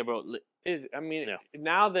 Yeah, bro.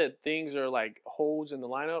 Now that things are like holes in the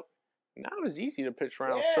lineup, now it's easy to pitch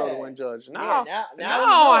around Soto and Judge. Now I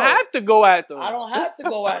don't have to go at them. I don't have to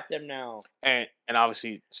go at them now. And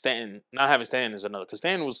obviously Stanton, not having Stanton is another, because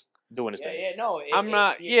Stanton was doing his thing. Yeah, no.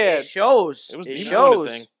 It shows. It shows. Doing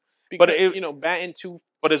his thing. Because, but batting 240,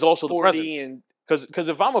 but it's also the presence. Because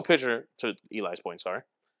if I'm a pitcher, to Eli's point, sorry,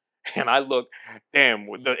 and I look, damn,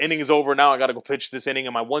 the inning is over now. I got to go pitch this inning,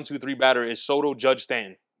 and my 1-2-3 batter is Soto, Judge,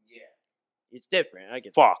 Stanton. Yeah. It's different. I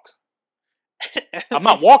get Fuck. I'm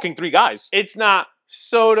not walking 3 guys. It's not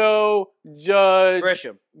Soto, Judge,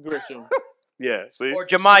 Grisham. Yeah, see? Or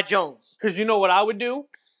Jahmai Jones. Because you know what I would do?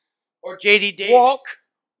 Or J.D. Davis.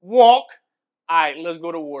 Walk. All right, let's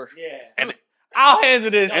go to war. Yeah. And I'll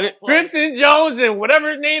handle this. And Brimson Jones and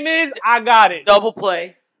whatever his name is, I got it. Double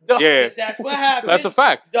play. Yeah. That's what happens. That's a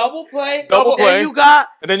fact. Double play. Double play. Then you got...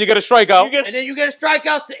 And then you get a strikeout. And then you get a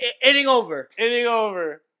strikeout to inning over. Inning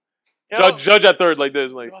over. Yo, Judge at third like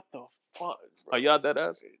this. Like, what the fuck? are you out that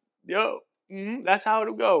ass? Yo. That's how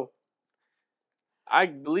it'll go.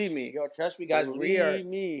 Believe me. Yo, trust me, guys. We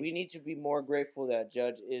need to be more grateful that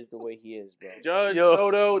Judge is the way he is, bro. Judge,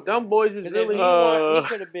 Soto, them boys is really... he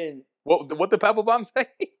could have been... What did Papelbon say?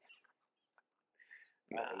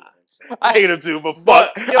 Nah. I hate him too, but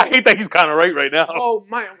fuck. I hate that he's kind of right now. Oh,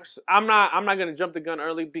 I'm not going to jump the gun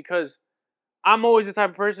early because I'm always the type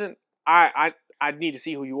of person, I need to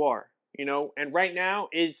see who you are, you know? And right now,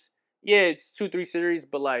 it's 2-3 series,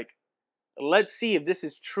 but like, let's see if this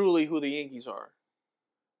is truly who the Yankees are.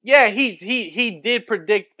 Yeah, he did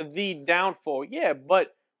predict the downfall. Yeah,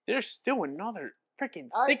 but there's still another freaking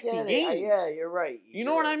 60 games. Yeah, you're right. You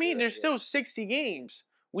know what I mean? There's still 60 games.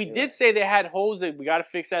 We did say they had holes that we got to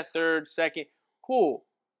fix that third, second. Cool.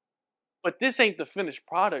 But this ain't the finished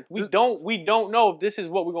product. We don't know if this is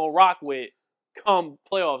what we're going to rock with come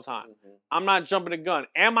playoff time. Mm-hmm. I'm not jumping the gun.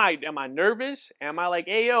 Am I nervous? Am I like,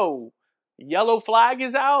 hey, yo, yellow flag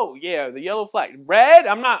is out? Yeah, the yellow flag. Red?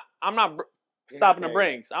 I'm not stopping the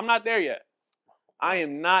brakes. I'm not there yet. I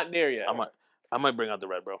am not there yet. I might bring out the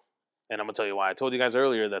red, bro. And I'm going to tell you why. I told you guys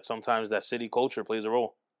earlier that sometimes that city culture plays a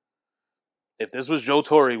role. If this was Joe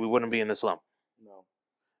Torre, we wouldn't be in this slump. No.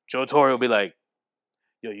 Joe Torre will be like,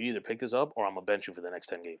 yo, you either pick this up or I'm going to bench you for the next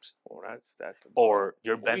 10 games. Well, that's or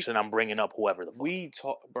you're benching, I'm bringing up whoever the fuck. We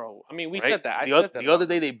talk, bro. I mean, we right? said that. The other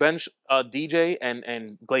day, they benched DJ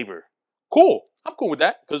and Glaber. Cool. I'm cool with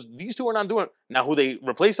that because these two are not doing it. Now, who they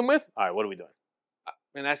replace him with? All right, what are we doing?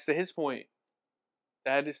 And that's to his point.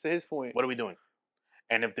 That is to his point. What are we doing?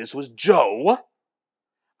 And if this was Joe,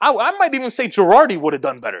 I might even say Girardi would have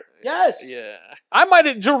done better. Yes. Yeah.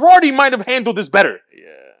 Girardi might have handled this better.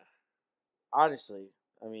 Yeah. Honestly,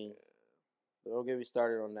 I mean, don't get me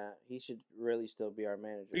started on that. He should really still be our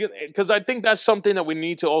manager. Because I think that's something that we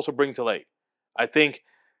need to also bring to light. I think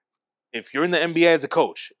if you're in the NBA as a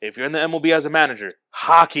coach, if you're in the MLB as a manager,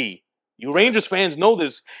 hockey, you Rangers fans know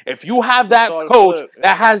this. If you have that coach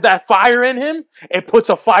that has that fire in him, it puts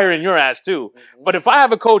a fire in your ass too. Mm-hmm. But if I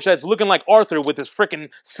have a coach that's looking like Arthur with his freaking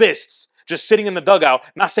fists, just sitting in the dugout,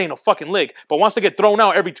 not saying a fucking lick, but wants to get thrown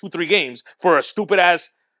out every 2-3 games for a stupid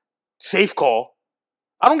ass safe call,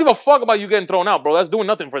 I don't give a fuck about you getting thrown out, bro. That's doing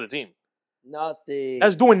nothing for the team. Nothing.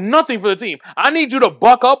 That's doing nothing for the team. I need you to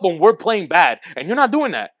buck up when we're playing bad, and you're not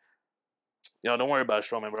doing that. Yo, don't worry about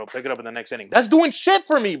Stroman, bro. Pick it up in the next inning. That's doing shit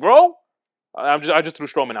for me, bro. I just threw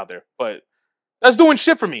Stroman out there, but that's doing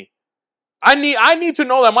shit for me. I need to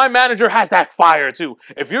know that my manager has that fire too.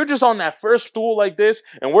 If you're just on that first stool like this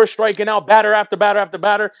and we're striking out batter after batter after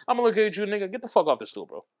batter, I'm gonna look at you, nigga. Get the fuck off the stool,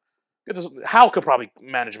 bro. Hal could probably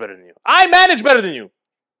manage better than you. I manage better than you.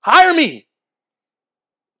 Hire me.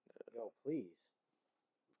 Yo, please.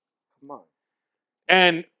 Come on.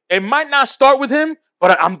 And it might not start with him,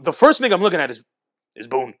 but the first nigga I'm looking at is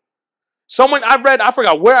Boone. Someone I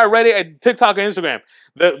forgot where I read it at TikTok and Instagram.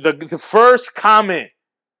 The first comment,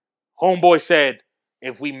 homeboy said,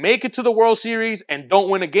 if we make it to the World Series and don't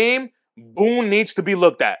win a game, Boone needs to be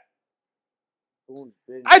looked at.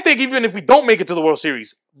 I think even if we don't make it to the World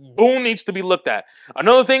Series, Boone needs to be looked at.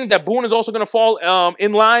 Another thing that Boone is also going to fall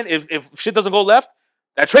in line if shit doesn't go left,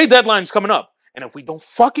 that trade deadline is coming up. And if we don't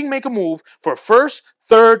fucking make a move for first,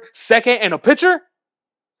 third, second, and a pitcher,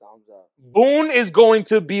 Boone is going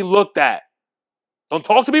to be looked at. Don't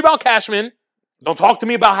talk to me about Cashman. Don't talk to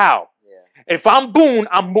me about Hal. Yeah. If I'm Boone,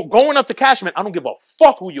 I'm going up to Cashman. I don't give a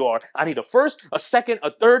fuck who you are. I need a first, a second,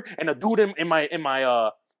 a third, and a dude in my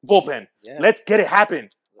bullpen. Yeah. Let's get it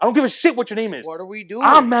happen. I don't give a shit what your name is. What are we doing?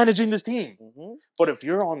 I'm managing this team. Mm-hmm. But if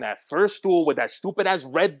you're on that first stool with that stupid ass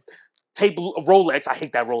red tape Rolex, I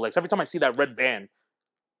hate that Rolex. Every time I see that red band,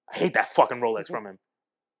 I hate that fucking Rolex from him.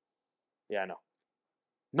 Yeah, I know.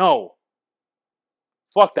 No.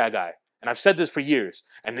 Fuck that guy. And I've said this for years.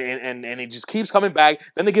 And it just keeps coming back.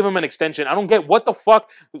 Then they give him an extension. I don't get what the fuck.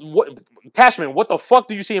 Cashman, what the fuck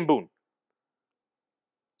do you see in Boone?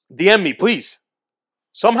 DM me, please.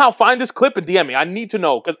 Somehow find this clip and DM me. I need to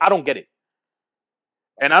know because I don't get it.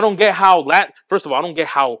 And I don't get how first of all, I don't get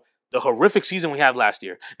how the horrific season we had last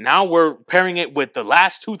year. Now we're pairing it with the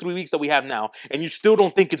last 2-3 weeks that we have now, and you still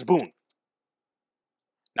don't think it's Boone.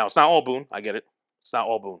 Now, it's not all Boone. I get it. It's not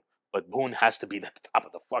all Boone. but Boone has to be at the top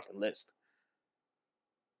of the fucking list.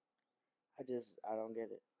 I don't get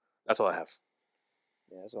it. That's all I have.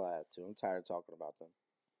 Yeah, that's all I have too. I'm tired of talking about them.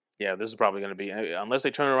 Yeah, this is probably going to be, unless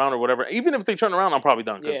they turn it around or whatever. Even if they turn around, I'm probably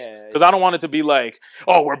done because Yeah, I don't want it to be like,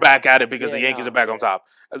 oh, we're back at it because Yeah, the Yankees no, are back yeah. on top.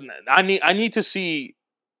 I need to see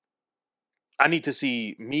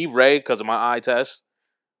me, Ray, because of my eye test.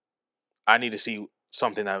 I need to see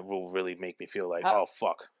something that will really make me feel like, oh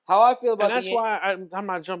fuck. How I feel about And that's why I'm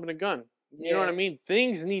not jumping the gun. You know what I mean?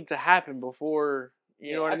 Things need to happen before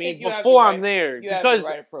you know what I mean. Before I'm there, You have because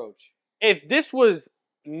the right approach. if this was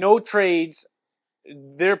no trades,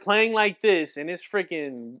 they're playing like this, and it's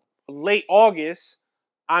freaking late August,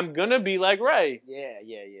 I'm gonna be like Ray. Yeah.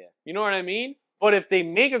 You know what I mean? But if they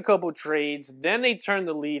make a couple trades, then they turn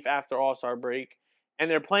the leaf after All-Star break, and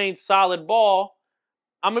they're playing solid ball,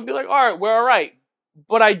 I'm gonna be like, all right, we're all right.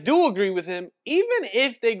 But I do agree with him. Even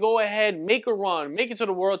if they go ahead, make a run, make it to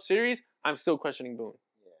the World Series, I'm still questioning Boone.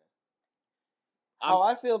 Yeah. How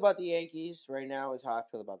I feel about the Yankees right now is how I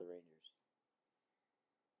feel about the Rangers.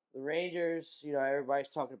 The Rangers, everybody's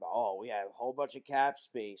talking about, oh, we have a whole bunch of cap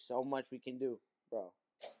space, so much we can do, bro.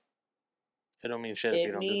 It don't mean shit if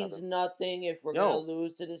you don't do nothing. It means nothing if we're gonna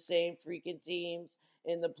lose to the same freaking teams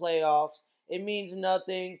in the playoffs. It means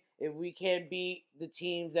nothing if we can't beat the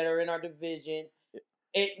teams that are in our division.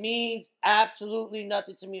 It means absolutely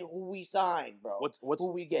nothing to me who we sign, bro.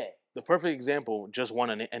 Who we get. The perfect example just won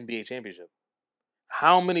an NBA championship.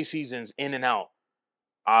 How many seasons in and out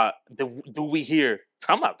do we hear?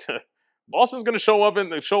 Time out. Boston's gonna show up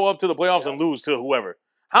to the playoffs and lose to whoever.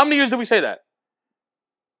 How many years did we say that?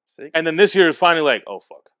 6. And then this year is finally like, oh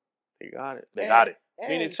fuck, they got it. They got it. I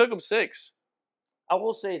mean, it took them 6. I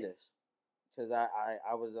will say this because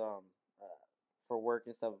I was for work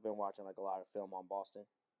and stuff. I've been watching like a lot of film on Boston,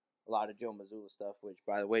 a lot of Joe Mazzulla stuff. Which,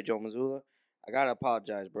 by the way, Joe Mazzulla, I gotta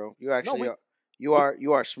apologize, bro. You actually you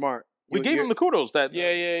are smart. We gave him the kudos that.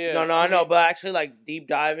 Yeah. No, I know, but actually, like deep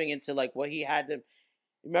diving into like what he had to.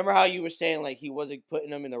 Remember how you were saying like he wasn't putting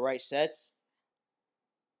them in the right sets?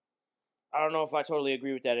 I don't know if I totally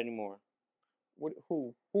agree with that anymore.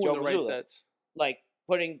 Who Joe in the right Mazzulla. sets? Like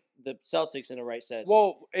putting the Celtics in the right sets.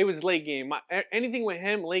 Well, it was late game. Anything with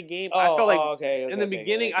him, late game, I felt like in the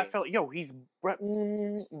beginning, I felt, he's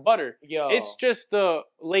butter. It's just the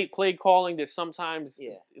late play calling that sometimes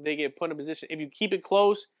they get put in a position. If you keep it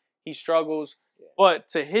close, he struggles. Yeah. But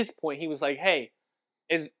to his point, he was like, hey,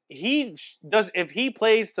 if he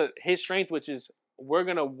plays to his strength, which is we're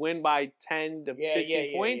going to win by 10 to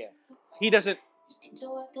 15 points, he doesn't.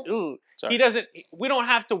 He doesn't. We don't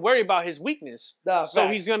have to worry about his weakness. No, so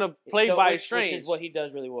he's gonna play by his strengths, which is what he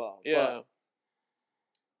does really well. Yeah.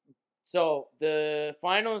 So the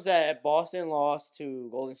finals that Boston lost to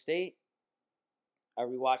Golden State, I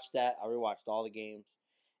rewatched that. I rewatched all the games,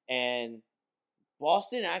 and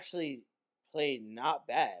Boston actually played not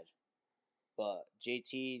bad, but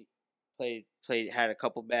JT had a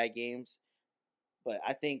couple bad games, but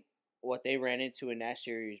I think what they ran into in that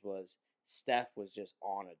series was Steph was just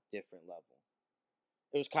on a different level.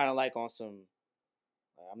 It was kind of like on some.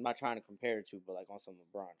 I'm not trying to compare it to, but like on some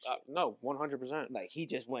LeBron shit. No, 100%. Like he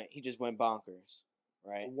just went bonkers,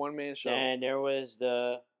 right? One man show. And there was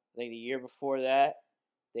the year before that,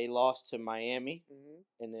 they lost to Miami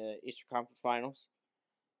in the Eastern Conference Finals,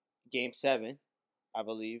 Game 7, I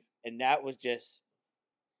believe, and that was just,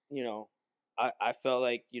 I felt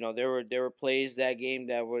like there were plays that game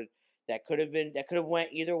that could have went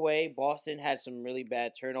either way. Boston had some really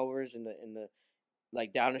bad turnovers in the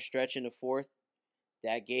like down the stretch in the fourth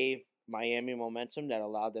that gave Miami momentum that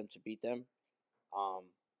allowed them to beat them.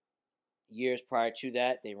 Years prior to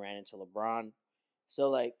that, they ran into LeBron. So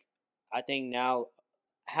like, I think now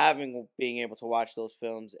being able to watch those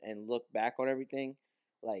films and look back on everything,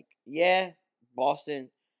 like Boston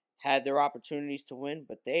had their opportunities to win,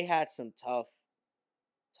 but they had some tough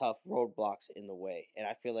roadblocks in the way, and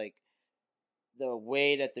I feel like the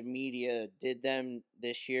way that the media did them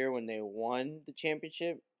this year when they won the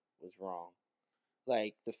championship was wrong.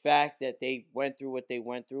 Like, the fact that they went through what they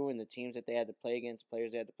went through and the teams that they had to play against,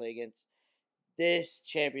 players they had to play against, this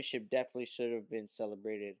championship definitely should have been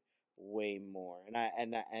celebrated way more.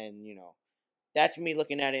 And that's me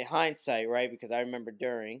looking at it hindsight, right? Because I remember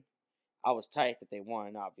I was tight that they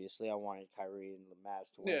won, obviously. I wanted Kyrie and the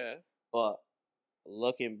Mavs to win. Yeah. But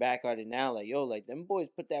looking back at it now, like, them boys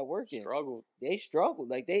put that work in. They struggled.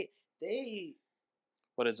 Like, they...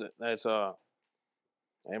 What is it? That's,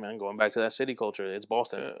 hey, man, going back to that city culture, it's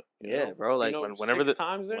Boston. Yeah, bro. Like, whenever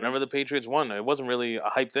the Patriots won, it wasn't really a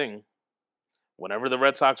hype thing. Whenever the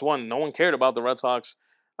Red Sox won, no one cared about the Red Sox.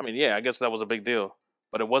 I mean, yeah, I guess that was a big deal.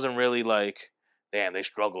 But it wasn't really like damn, they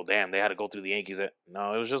struggled. Damn, they had to go through the Yankees.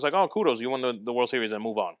 No, it was just like, oh, kudos, you won the World Series and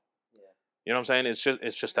move on. Yeah. You know what I'm saying?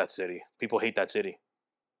 It's just that city. People hate that city.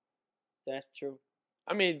 That's true.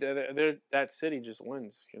 I mean, that city just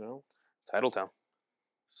wins, you know? Titletown.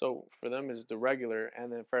 So for them, it's the regular,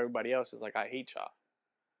 and then for everybody else, it's like, I hate y'all.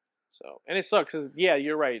 So, and it sucks because, yeah,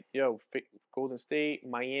 you're right. Yo, Golden State,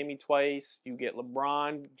 Miami twice. You get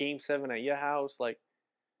LeBron, Game 7 at your house. Like,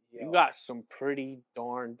 you got some pretty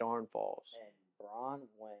darn falls. And Bron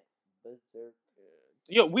went berserk.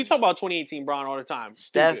 Yo, we talk about 2018 Bron all the time.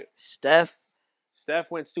 Steph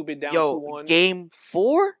went stupid down 2-1. Game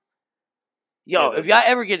 4? Yo, if y'all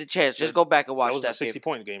ever get a chance, just go back and watch that. That was the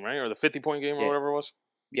 60-point game, right? Or the 50-point game or whatever it was?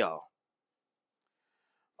 Yo.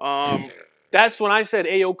 That's when I said,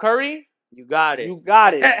 Ayo Curry. You got it. You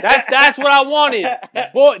got it. That's what I wanted.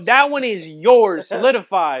 Boy, that one is yours,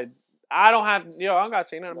 solidified. I don't gotta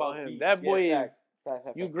say nothing about him. That boy is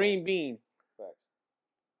you green bean.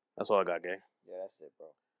 That's all I got, gang. Yeah, that's it, bro.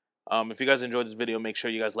 If you guys enjoyed this video, make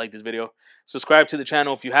sure you guys like this video. Subscribe to the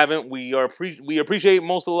channel if you haven't. We appreciate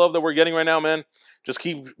most of the love that we're getting right now, man. Just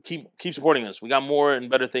keep supporting us. We got more and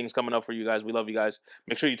better things coming up for you guys. We love you guys.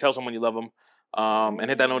 Make sure you tell someone you love them. And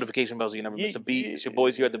hit that notification bell so you never miss a beat. It's your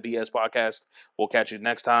boys here at the BES Podcast. We'll catch you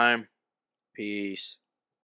next time. Peace.